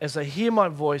moment, as they hear my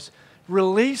voice,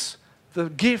 release the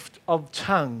gift of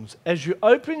tongues. As you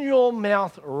open your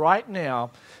mouth right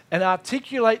now and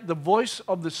articulate the voice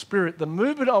of the Spirit, the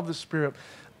movement of the Spirit,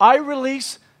 I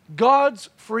release God's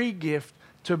free gift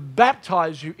to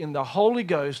baptize you in the Holy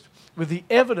Ghost with the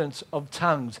evidence of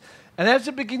tongues. And as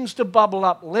it begins to bubble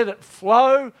up, let it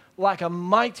flow like a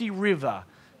mighty river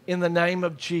in the name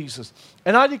of Jesus.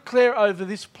 And I declare over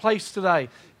this place today,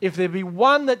 if there be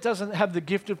one that doesn't have the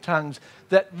gift of tongues,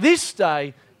 that this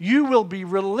day you will be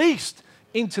released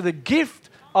into the gift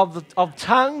of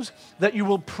tongues, that you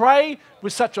will pray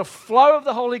with such a flow of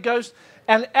the Holy Ghost,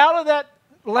 and out of that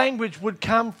language would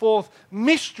come forth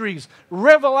mysteries,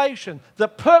 revelation, the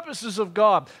purposes of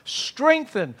God,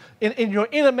 strengthen in your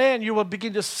inner man. You will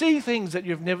begin to see things that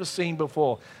you've never seen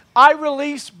before. I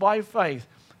release by faith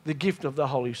the gift of the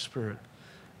Holy Spirit.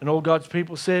 And all God's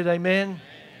people said, amen. Amen.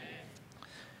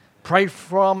 Pray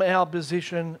from our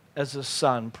position as a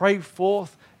son. Pray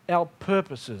forth our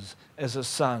purposes as a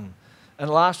son. And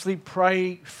lastly,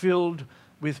 pray filled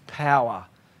with power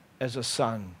as a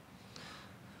son.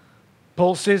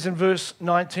 Paul says in verse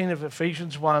 19 of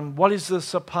Ephesians 1, what is the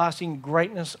surpassing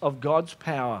greatness of God's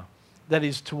power that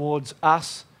is towards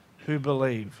us who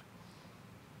believe?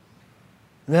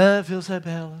 I feel so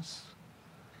powerless.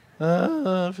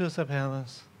 I feel so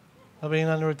powerless. I've been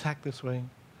under attack this week.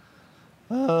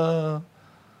 I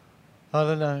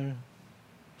don't know.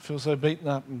 I feel so beaten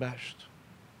up and bashed.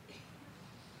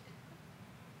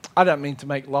 I don't mean to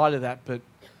make light of that, but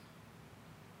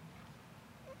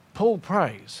Paul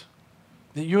prays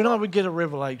that you and I would get a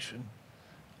revelation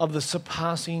of the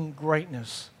surpassing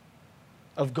greatness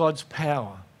of God's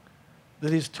power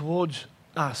that is towards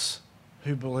us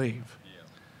who believe. Yeah.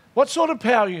 What sort of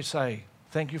power, you say?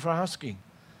 Thank you for asking.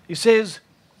 He says,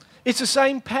 it's the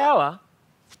same power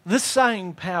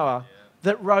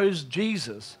that rose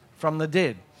Jesus from the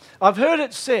dead. I've heard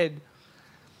it said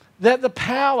that the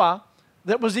power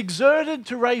that was exerted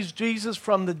to raise Jesus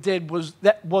from the dead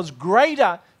was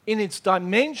greater in its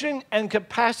dimension and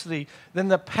capacity than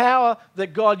the power that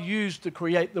God used to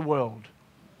create the world.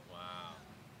 Wow.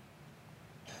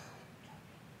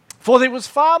 For there was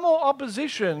far more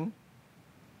opposition,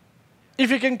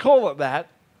 if you can call it that,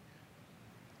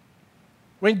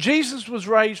 when Jesus was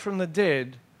raised from the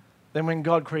dead than when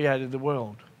God created the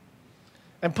world.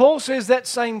 And Paul says that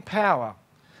same power.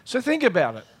 So think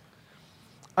about it.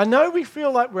 I know we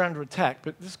feel like we're under attack,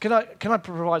 but can I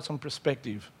provide some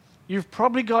perspective? You've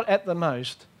probably got at the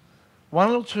most 1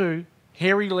 or 2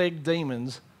 hairy-legged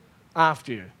demons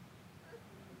after you.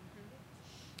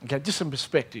 Okay, just some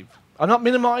perspective. I'm not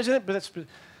minimizing it, but that's...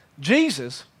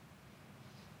 Jesus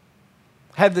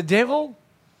had the devil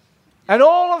and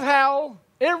all of hell,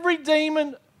 every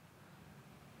demon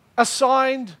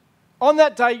assigned on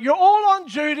that day. You're all on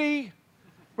duty.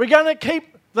 We're going to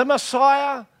keep the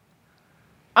Messiah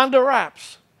under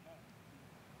wraps.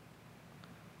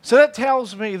 So that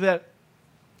tells me that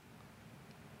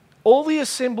all the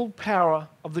assembled power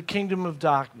of the kingdom of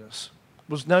darkness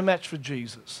was no match for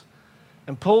Jesus.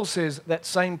 And Paul says that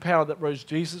same power that rose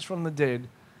Jesus from the dead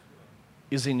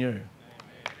is in you.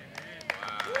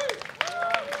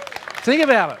 Think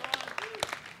about it.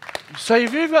 So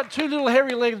if you've got 2 little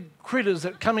hairy-legged critters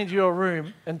that come into your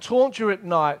room and taunt you at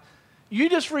night, you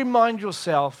just remind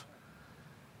yourself,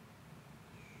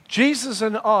 Jesus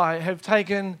and I have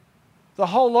taken the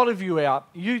whole lot of you out.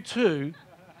 You too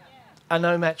are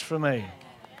no match for me.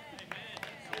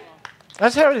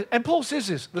 That's how it is. And Paul says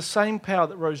this, the same power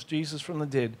that rose Jesus from the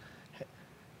dead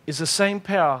is the same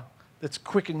power that's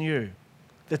quickened you,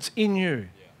 that's in you.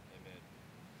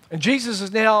 And Jesus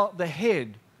is now the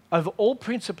head over all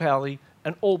principality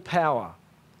and all power.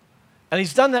 And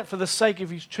he's done that for the sake of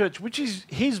his church, which is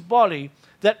his body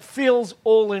that fills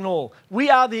all in all. We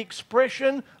are the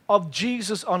expression of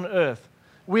Jesus on earth.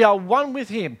 We are one with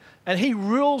him, and he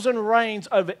rules and reigns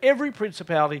over every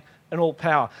principality and all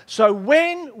power. So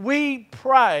when we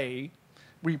pray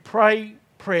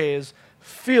prayers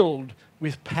filled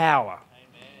with power.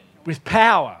 Amen. With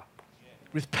power.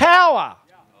 With power.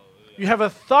 You have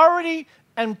authority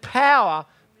and power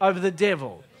over the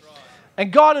devil.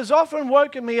 And God has often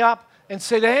woken me up and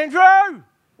said, Andrew,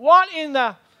 what in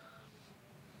the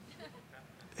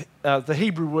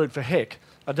Hebrew word for heck,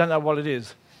 I don't know what it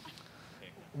is.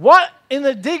 What in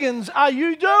the diggins are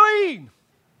you doing?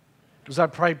 Because I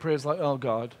pray prayers like, oh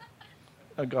God,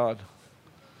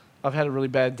 I've had a really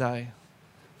bad day.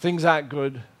 Things aren't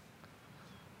good.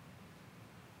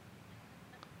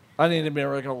 I need a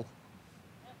miracle.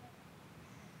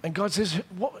 And God says,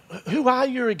 who are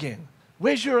you again?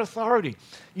 Where's your authority?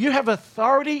 You have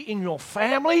authority in your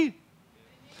family.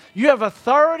 You have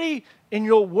authority in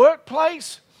your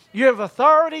workplace. You have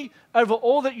authority over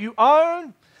all that you own.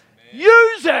 Amen.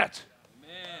 Use it.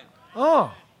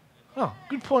 Amen. Oh,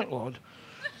 good point, Lord.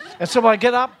 And so I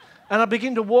get up and I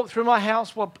begin to walk through my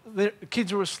house while the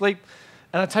kids are asleep,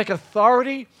 and I take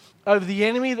authority over the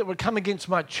enemy that would come against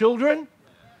my children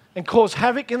and cause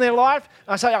havoc in their life.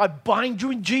 I say, I bind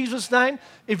you in Jesus' name.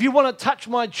 If you want to touch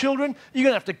my children, you're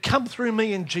going to have to come through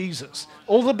me in Jesus.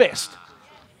 All the best.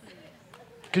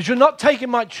 Because you're not taking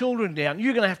my children down.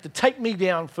 You're going to have to take me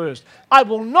down first. I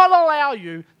will not allow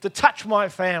you to touch my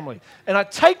family. And I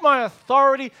take my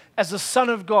authority as the Son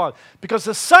of God. Because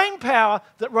the same power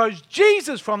that rose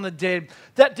Jesus from the dead,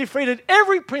 that defeated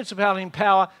every principality and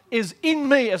power, is in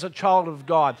me as a child of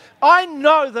God. I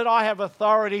know that I have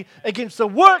authority against the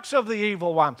works of the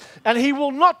evil one. And he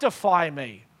will not defy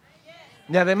me.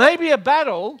 Now, there may be a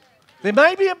battle.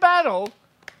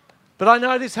 But I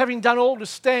know this, having done all to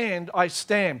stand, I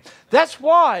stand. That's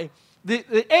why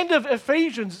the end of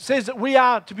Ephesians says that we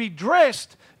are to be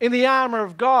dressed in the armor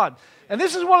of God. And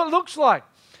this is what it looks like.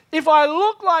 If I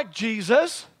look like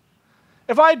Jesus,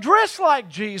 if I dress like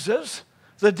Jesus,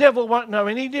 the devil won't know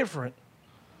any different.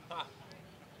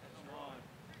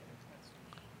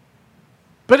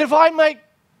 But if I make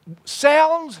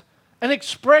sounds and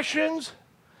expressions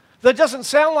that doesn't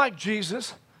sound like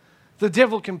Jesus, the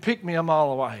devil can pick me a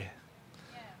mile away.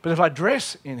 But if I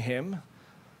dress in him,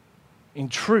 in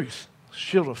truth,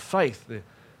 shield of faith,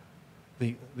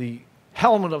 the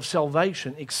helmet of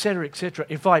salvation, etc., etc.,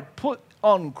 if I put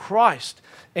on Christ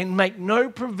and make no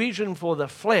provision for the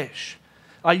flesh,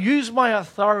 I use my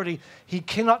authority, he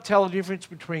cannot tell the difference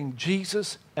between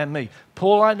Jesus and me.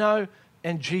 Paul I know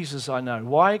and Jesus I know.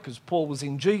 Why? Because Paul was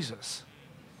in Jesus.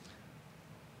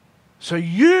 So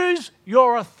use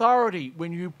your authority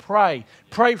when you pray.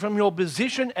 Pray from your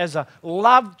position as a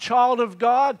loved child of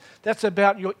God. That's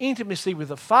about your intimacy with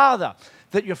the Father,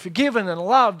 that you're forgiven and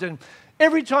loved. And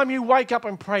every time you wake up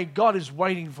and pray, God is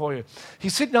waiting for you.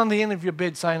 He's sitting on the end of your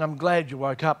bed saying, I'm glad you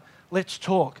woke up. Let's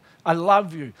talk. I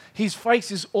love you. His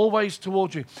face is always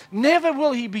towards you. Never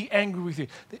will he be angry with you.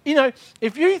 You know,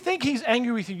 if you think he's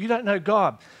angry with you, you don't know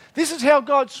God. This is how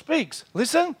God speaks.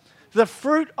 Listen, the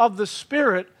fruit of the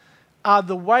Spirit are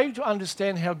the way to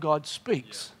understand how God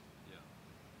speaks. Yeah.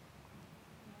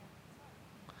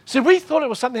 So we thought it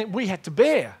was something that we had to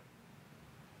bear.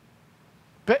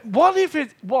 But what if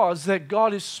it was that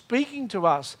God is speaking to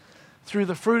us through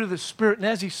the fruit of the Spirit, and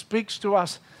as he speaks to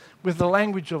us with the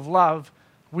language of love,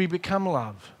 we become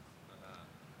love.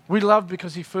 We love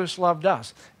because he first loved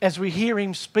us. As we hear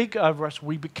him speak over us,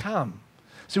 we become.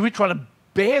 So we're trying to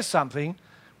bear something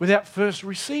without first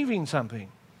receiving something.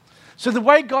 So the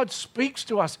way God speaks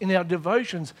to us in our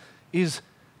devotions is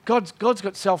God's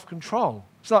got self-control.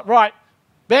 It's like, right,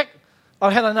 Beck,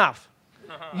 I've had enough.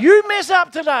 You mess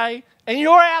up today and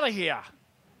you're out of here.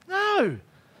 No,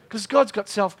 because God's got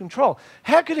self-control.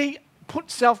 How could he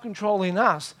put self-control in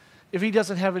us if he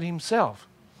doesn't have it himself?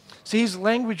 See, his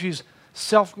language is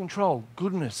self-control,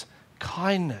 goodness,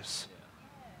 kindness,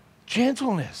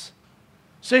 gentleness.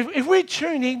 So if we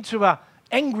tune into an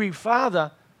angry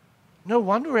father, no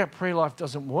wonder our prayer life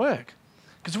doesn't work,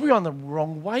 because we're on the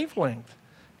wrong wavelength.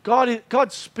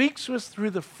 God speaks to us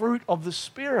through the fruit of the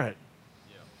Spirit.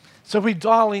 Yeah. So we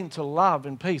dial into love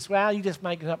and peace. Well, you just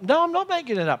making it up. No, I'm not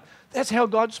making it up. That's how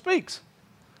God speaks.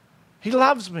 He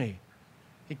loves me.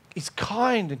 He's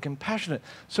kind and compassionate.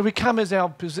 So we come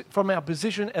from our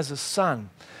position as a son.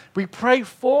 We pray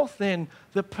forth then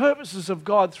the purposes of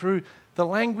God through the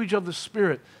language of the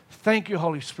Spirit. Thank you,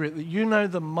 Holy Spirit, that you know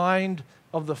the mind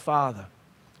of the Father.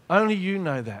 Only you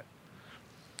know that.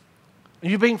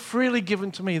 And you've been freely given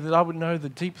to me that I would know the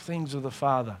deep things of the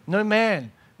Father. No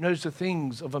man knows the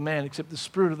things of a man except the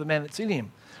spirit of the man that's in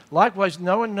him. Likewise,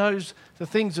 no one knows the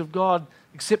things of God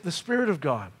except the Spirit of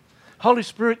God. Holy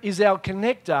Spirit is our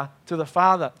connector to the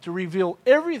Father to reveal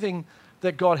everything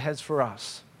that God has for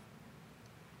us.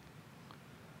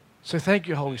 So thank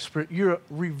you, Holy Spirit. You're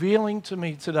revealing to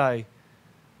me today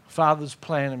Father's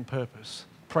plan and purpose.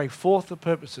 Pray forth the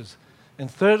purposes. And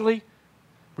thirdly,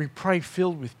 we pray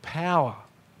filled with power.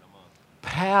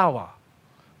 Power.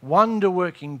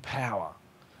 Wonder-working power.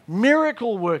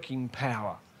 Miracle-working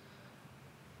power.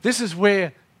 This is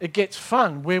where it gets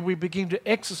fun, where we begin to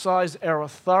exercise our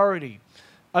authority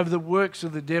over the works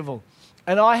of the devil.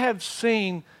 And I have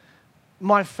seen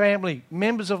my family,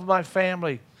 members of my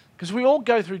family, because we all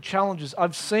go through challenges.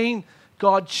 I've seen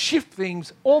God shift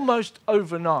things almost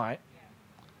overnight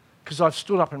because I've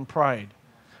stood up and prayed.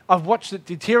 I've watched it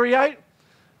deteriorate,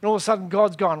 and all of a sudden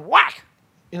God's gone, whack,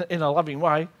 in a loving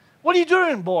way. What are you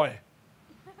doing, boy?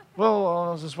 Well,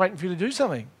 I was just waiting for you to do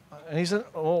something. And he said,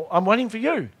 well, I'm waiting for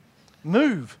you.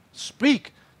 Move,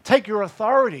 speak, take your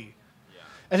authority. Yeah.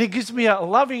 And he gives me a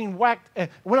loving whack.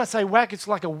 When I say whack, it's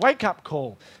like a wake-up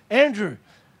call. Andrew,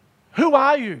 who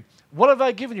are you? What have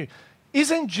I given you?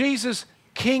 Isn't Jesus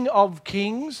King of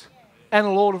kings and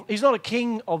a Lord of... He's not a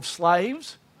king of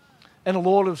slaves and a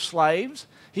Lord of slaves.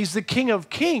 He's the King of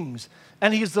kings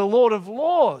and he's the Lord of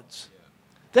lords.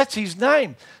 That's his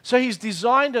name. So he's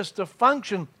designed us to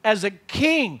function as a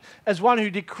king, as one who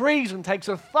decrees and takes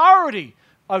authority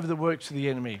over the works of the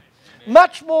enemy. Amen.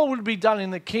 Much more would be done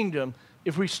in the kingdom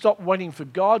if we stopped waiting for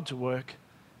God to work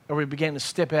and we began to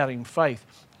step out in faith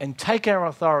and take our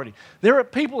authority. There are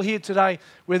people here today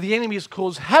where the enemy has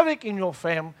caused havoc in your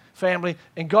family,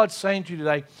 and God's saying to you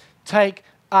today, take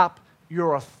up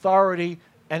your authority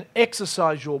and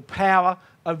exercise your power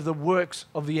over the works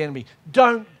of the enemy.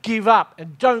 Don't give up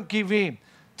and don't give in.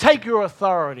 Take your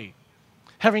authority.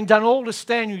 Having done all to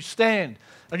stand, you stand.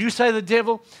 And you say to the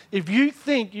devil, if you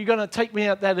think you're going to take me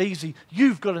out that easy,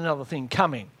 you've got another thing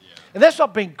coming. Yeah. And that's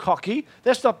not being cocky.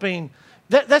 That's not being...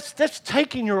 That's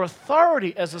taking your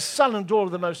authority as a son and daughter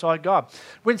of the Most High God.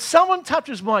 When someone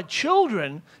touches my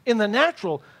children in the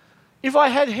natural, if I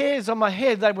had hairs on my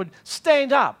head, they would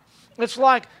stand up. It's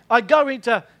like I go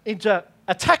into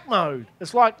attack mode.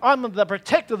 It's like I'm the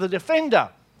protector, the defender.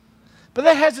 But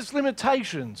that has its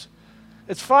limitations.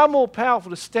 It's far more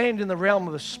powerful to stand in the realm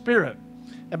of the Spirit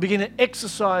and begin to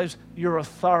exercise your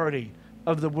authority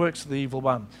over the works of the evil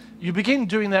one. You begin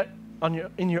doing that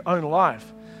in your own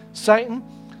life. Satan,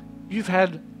 you've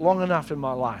had long enough in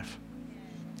my life,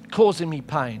 causing me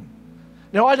pain.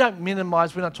 Now, I don't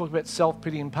minimize when I talk about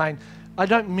self-pity and pain. I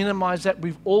don't minimize that.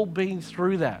 We've all been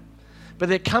through that. But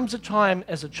there comes a time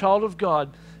as a child of God,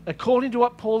 according to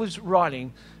what Paul is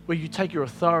writing, where you take your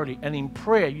authority and in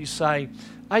prayer you say,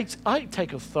 I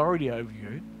take authority over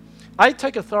you. I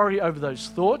take authority over those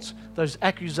thoughts, those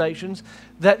accusations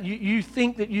that you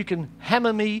think that you can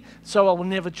hammer me so I will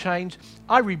never change.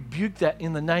 I rebuke that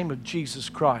in the name of Jesus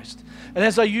Christ. And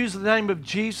as I use the name of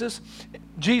Jesus,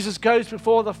 Jesus goes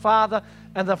before the Father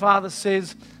and the Father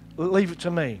says, leave it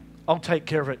to me. I'll take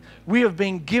care of it. We have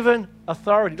been given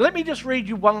authority. Let me just read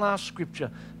you one last scripture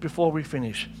before we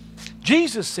finish.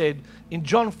 Jesus said in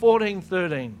John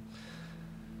 14:13,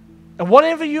 and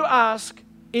whatever you ask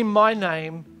in my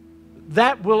name,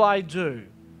 that will I do.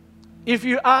 If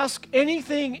you ask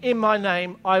anything in my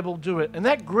name, I will do it. And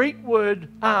that Greek word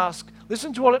ask,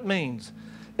 listen to what it means.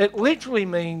 It literally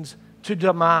means to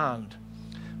demand.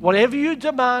 Whatever you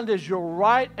demand as your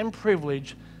right and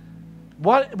privilege,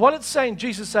 what it's saying,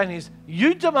 Jesus is saying is,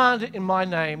 you demand it in my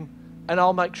name, and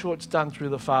I'll make sure it's done through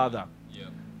the Father. Yeah.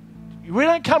 We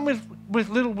don't come with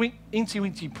little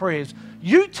incy-wincy prayers.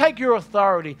 You take your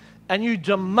authority and you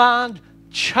demand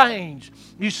change.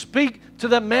 You speak to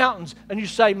the mountains and you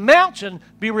say, mountain,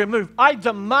 be removed. I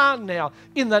demand now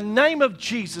in the name of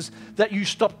Jesus that you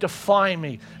stop defying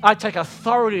me. I take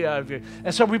authority over you.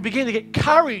 And so we begin to get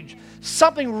courage.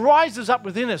 Something rises up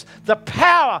within us, the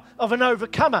power of an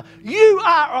overcomer. You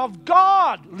are of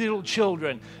God, little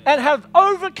children, and have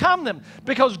overcome them,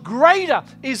 because greater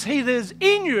is he that is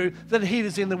in you than he that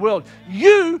is in the world.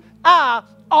 You are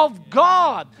of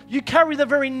God. You carry the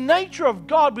very nature of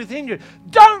God within you.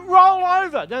 Don't roll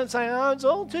over. Don't say, oh, it's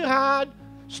all too hard.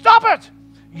 Stop it.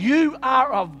 You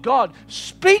are of God.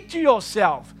 Speak to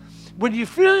yourself. When you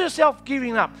feel yourself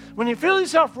giving up, when you feel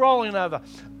yourself rolling over,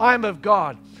 I am of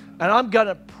God. And I'm going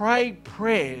to pray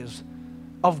prayers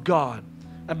of God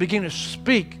and begin to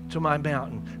speak to my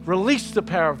mountain. Release the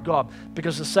power of God,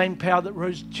 because the same power that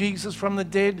rose Jesus from the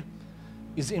dead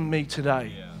is in me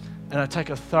today. Yeah. And I take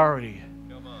authority.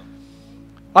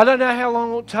 I don't know how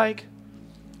long it will take.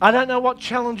 I don't know what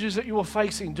challenges that you are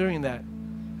facing doing that.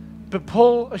 But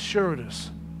Paul assured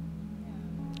us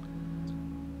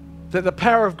that the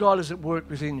power of God is at work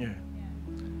within you.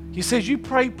 He says, you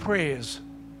pray prayers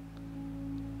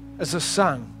as a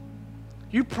son.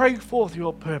 You pray forth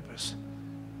your purpose.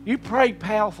 You pray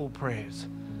powerful prayers.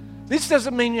 This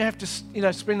doesn't mean you have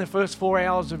to, spend the first 4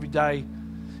 hours of your day.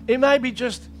 It may be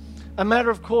just a matter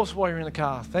of course while you're in the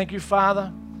car. Thank you,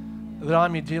 Father, that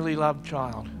I'm your dearly loved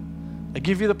child. I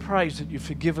give you the praise that you've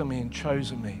forgiven me and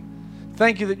chosen me.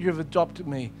 Thank you that you've adopted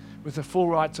me with the full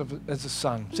rights as a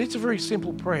son. See, it's a very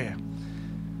simple prayer.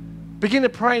 Begin to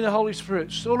pray in the Holy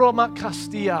Spirit.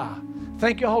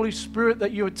 Thank you, Holy Spirit,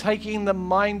 that you are taking the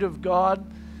mind of God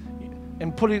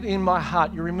and put it in my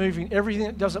heart. You're removing everything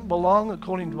that doesn't belong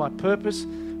according to my purpose,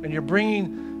 and you're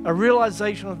bringing a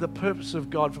realization of the purpose of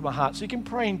God for my heart. So you can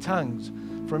pray in tongues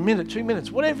for a minute, 2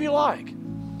 minutes, whatever you like.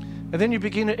 And then you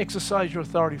begin to exercise your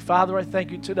authority. Father, I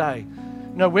thank you today.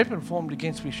 No weapon formed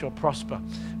against me shall prosper.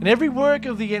 And every work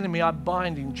of the enemy I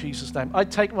bind in Jesus' name. I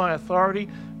take my authority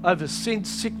over sin,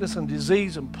 sickness, and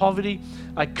disease and poverty.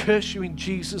 I curse you in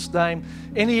Jesus' name.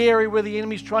 Any area where the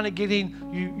enemy's trying to get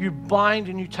in, you bind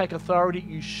and you take authority.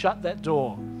 You shut that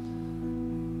door.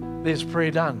 There's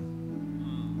prayer done.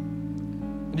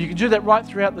 And you can do that right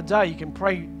throughout the day. You can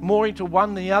pray more into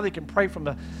one than the other. You can pray from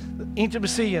the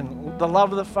intimacy and the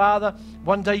love of the Father.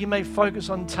 One day you may focus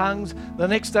on tongues. The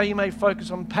next day you may focus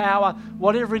on power.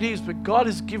 Whatever it is, but God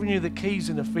has given you the keys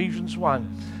in Ephesians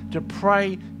 1 to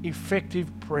pray effective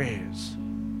prayers.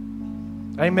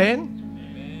 Amen?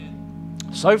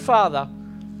 So, Father,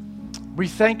 we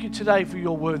thank you today for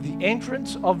your word. The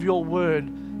entrance of your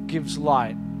word gives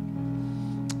light.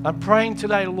 I'm praying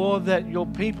today, Lord, that your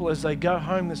people, as they go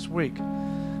home this week,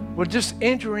 will just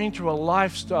enter into a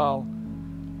lifestyle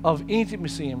of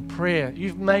intimacy and prayer.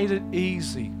 You've made it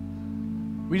easy.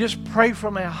 We just pray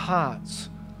from our hearts.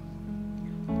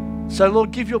 So,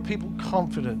 Lord, give your people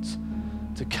confidence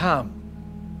to come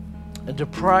and to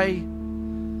pray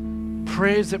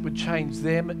prayers that would change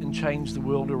them and change the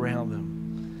world around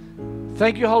them.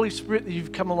 Thank you, Holy Spirit, that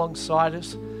you've come alongside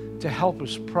us to help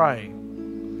us pray.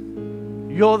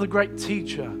 You're the great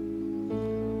teacher.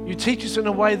 You teach us in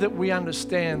a way that we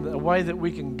understand, a way that we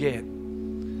can get.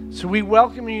 So we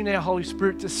welcome you now, Holy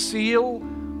Spirit, to seal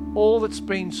all that's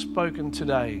been spoken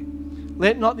today.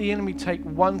 Let not the enemy take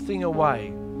one thing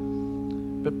away,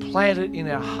 but plant it in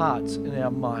our hearts, in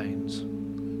our minds.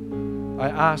 I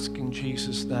ask in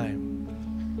Jesus' name.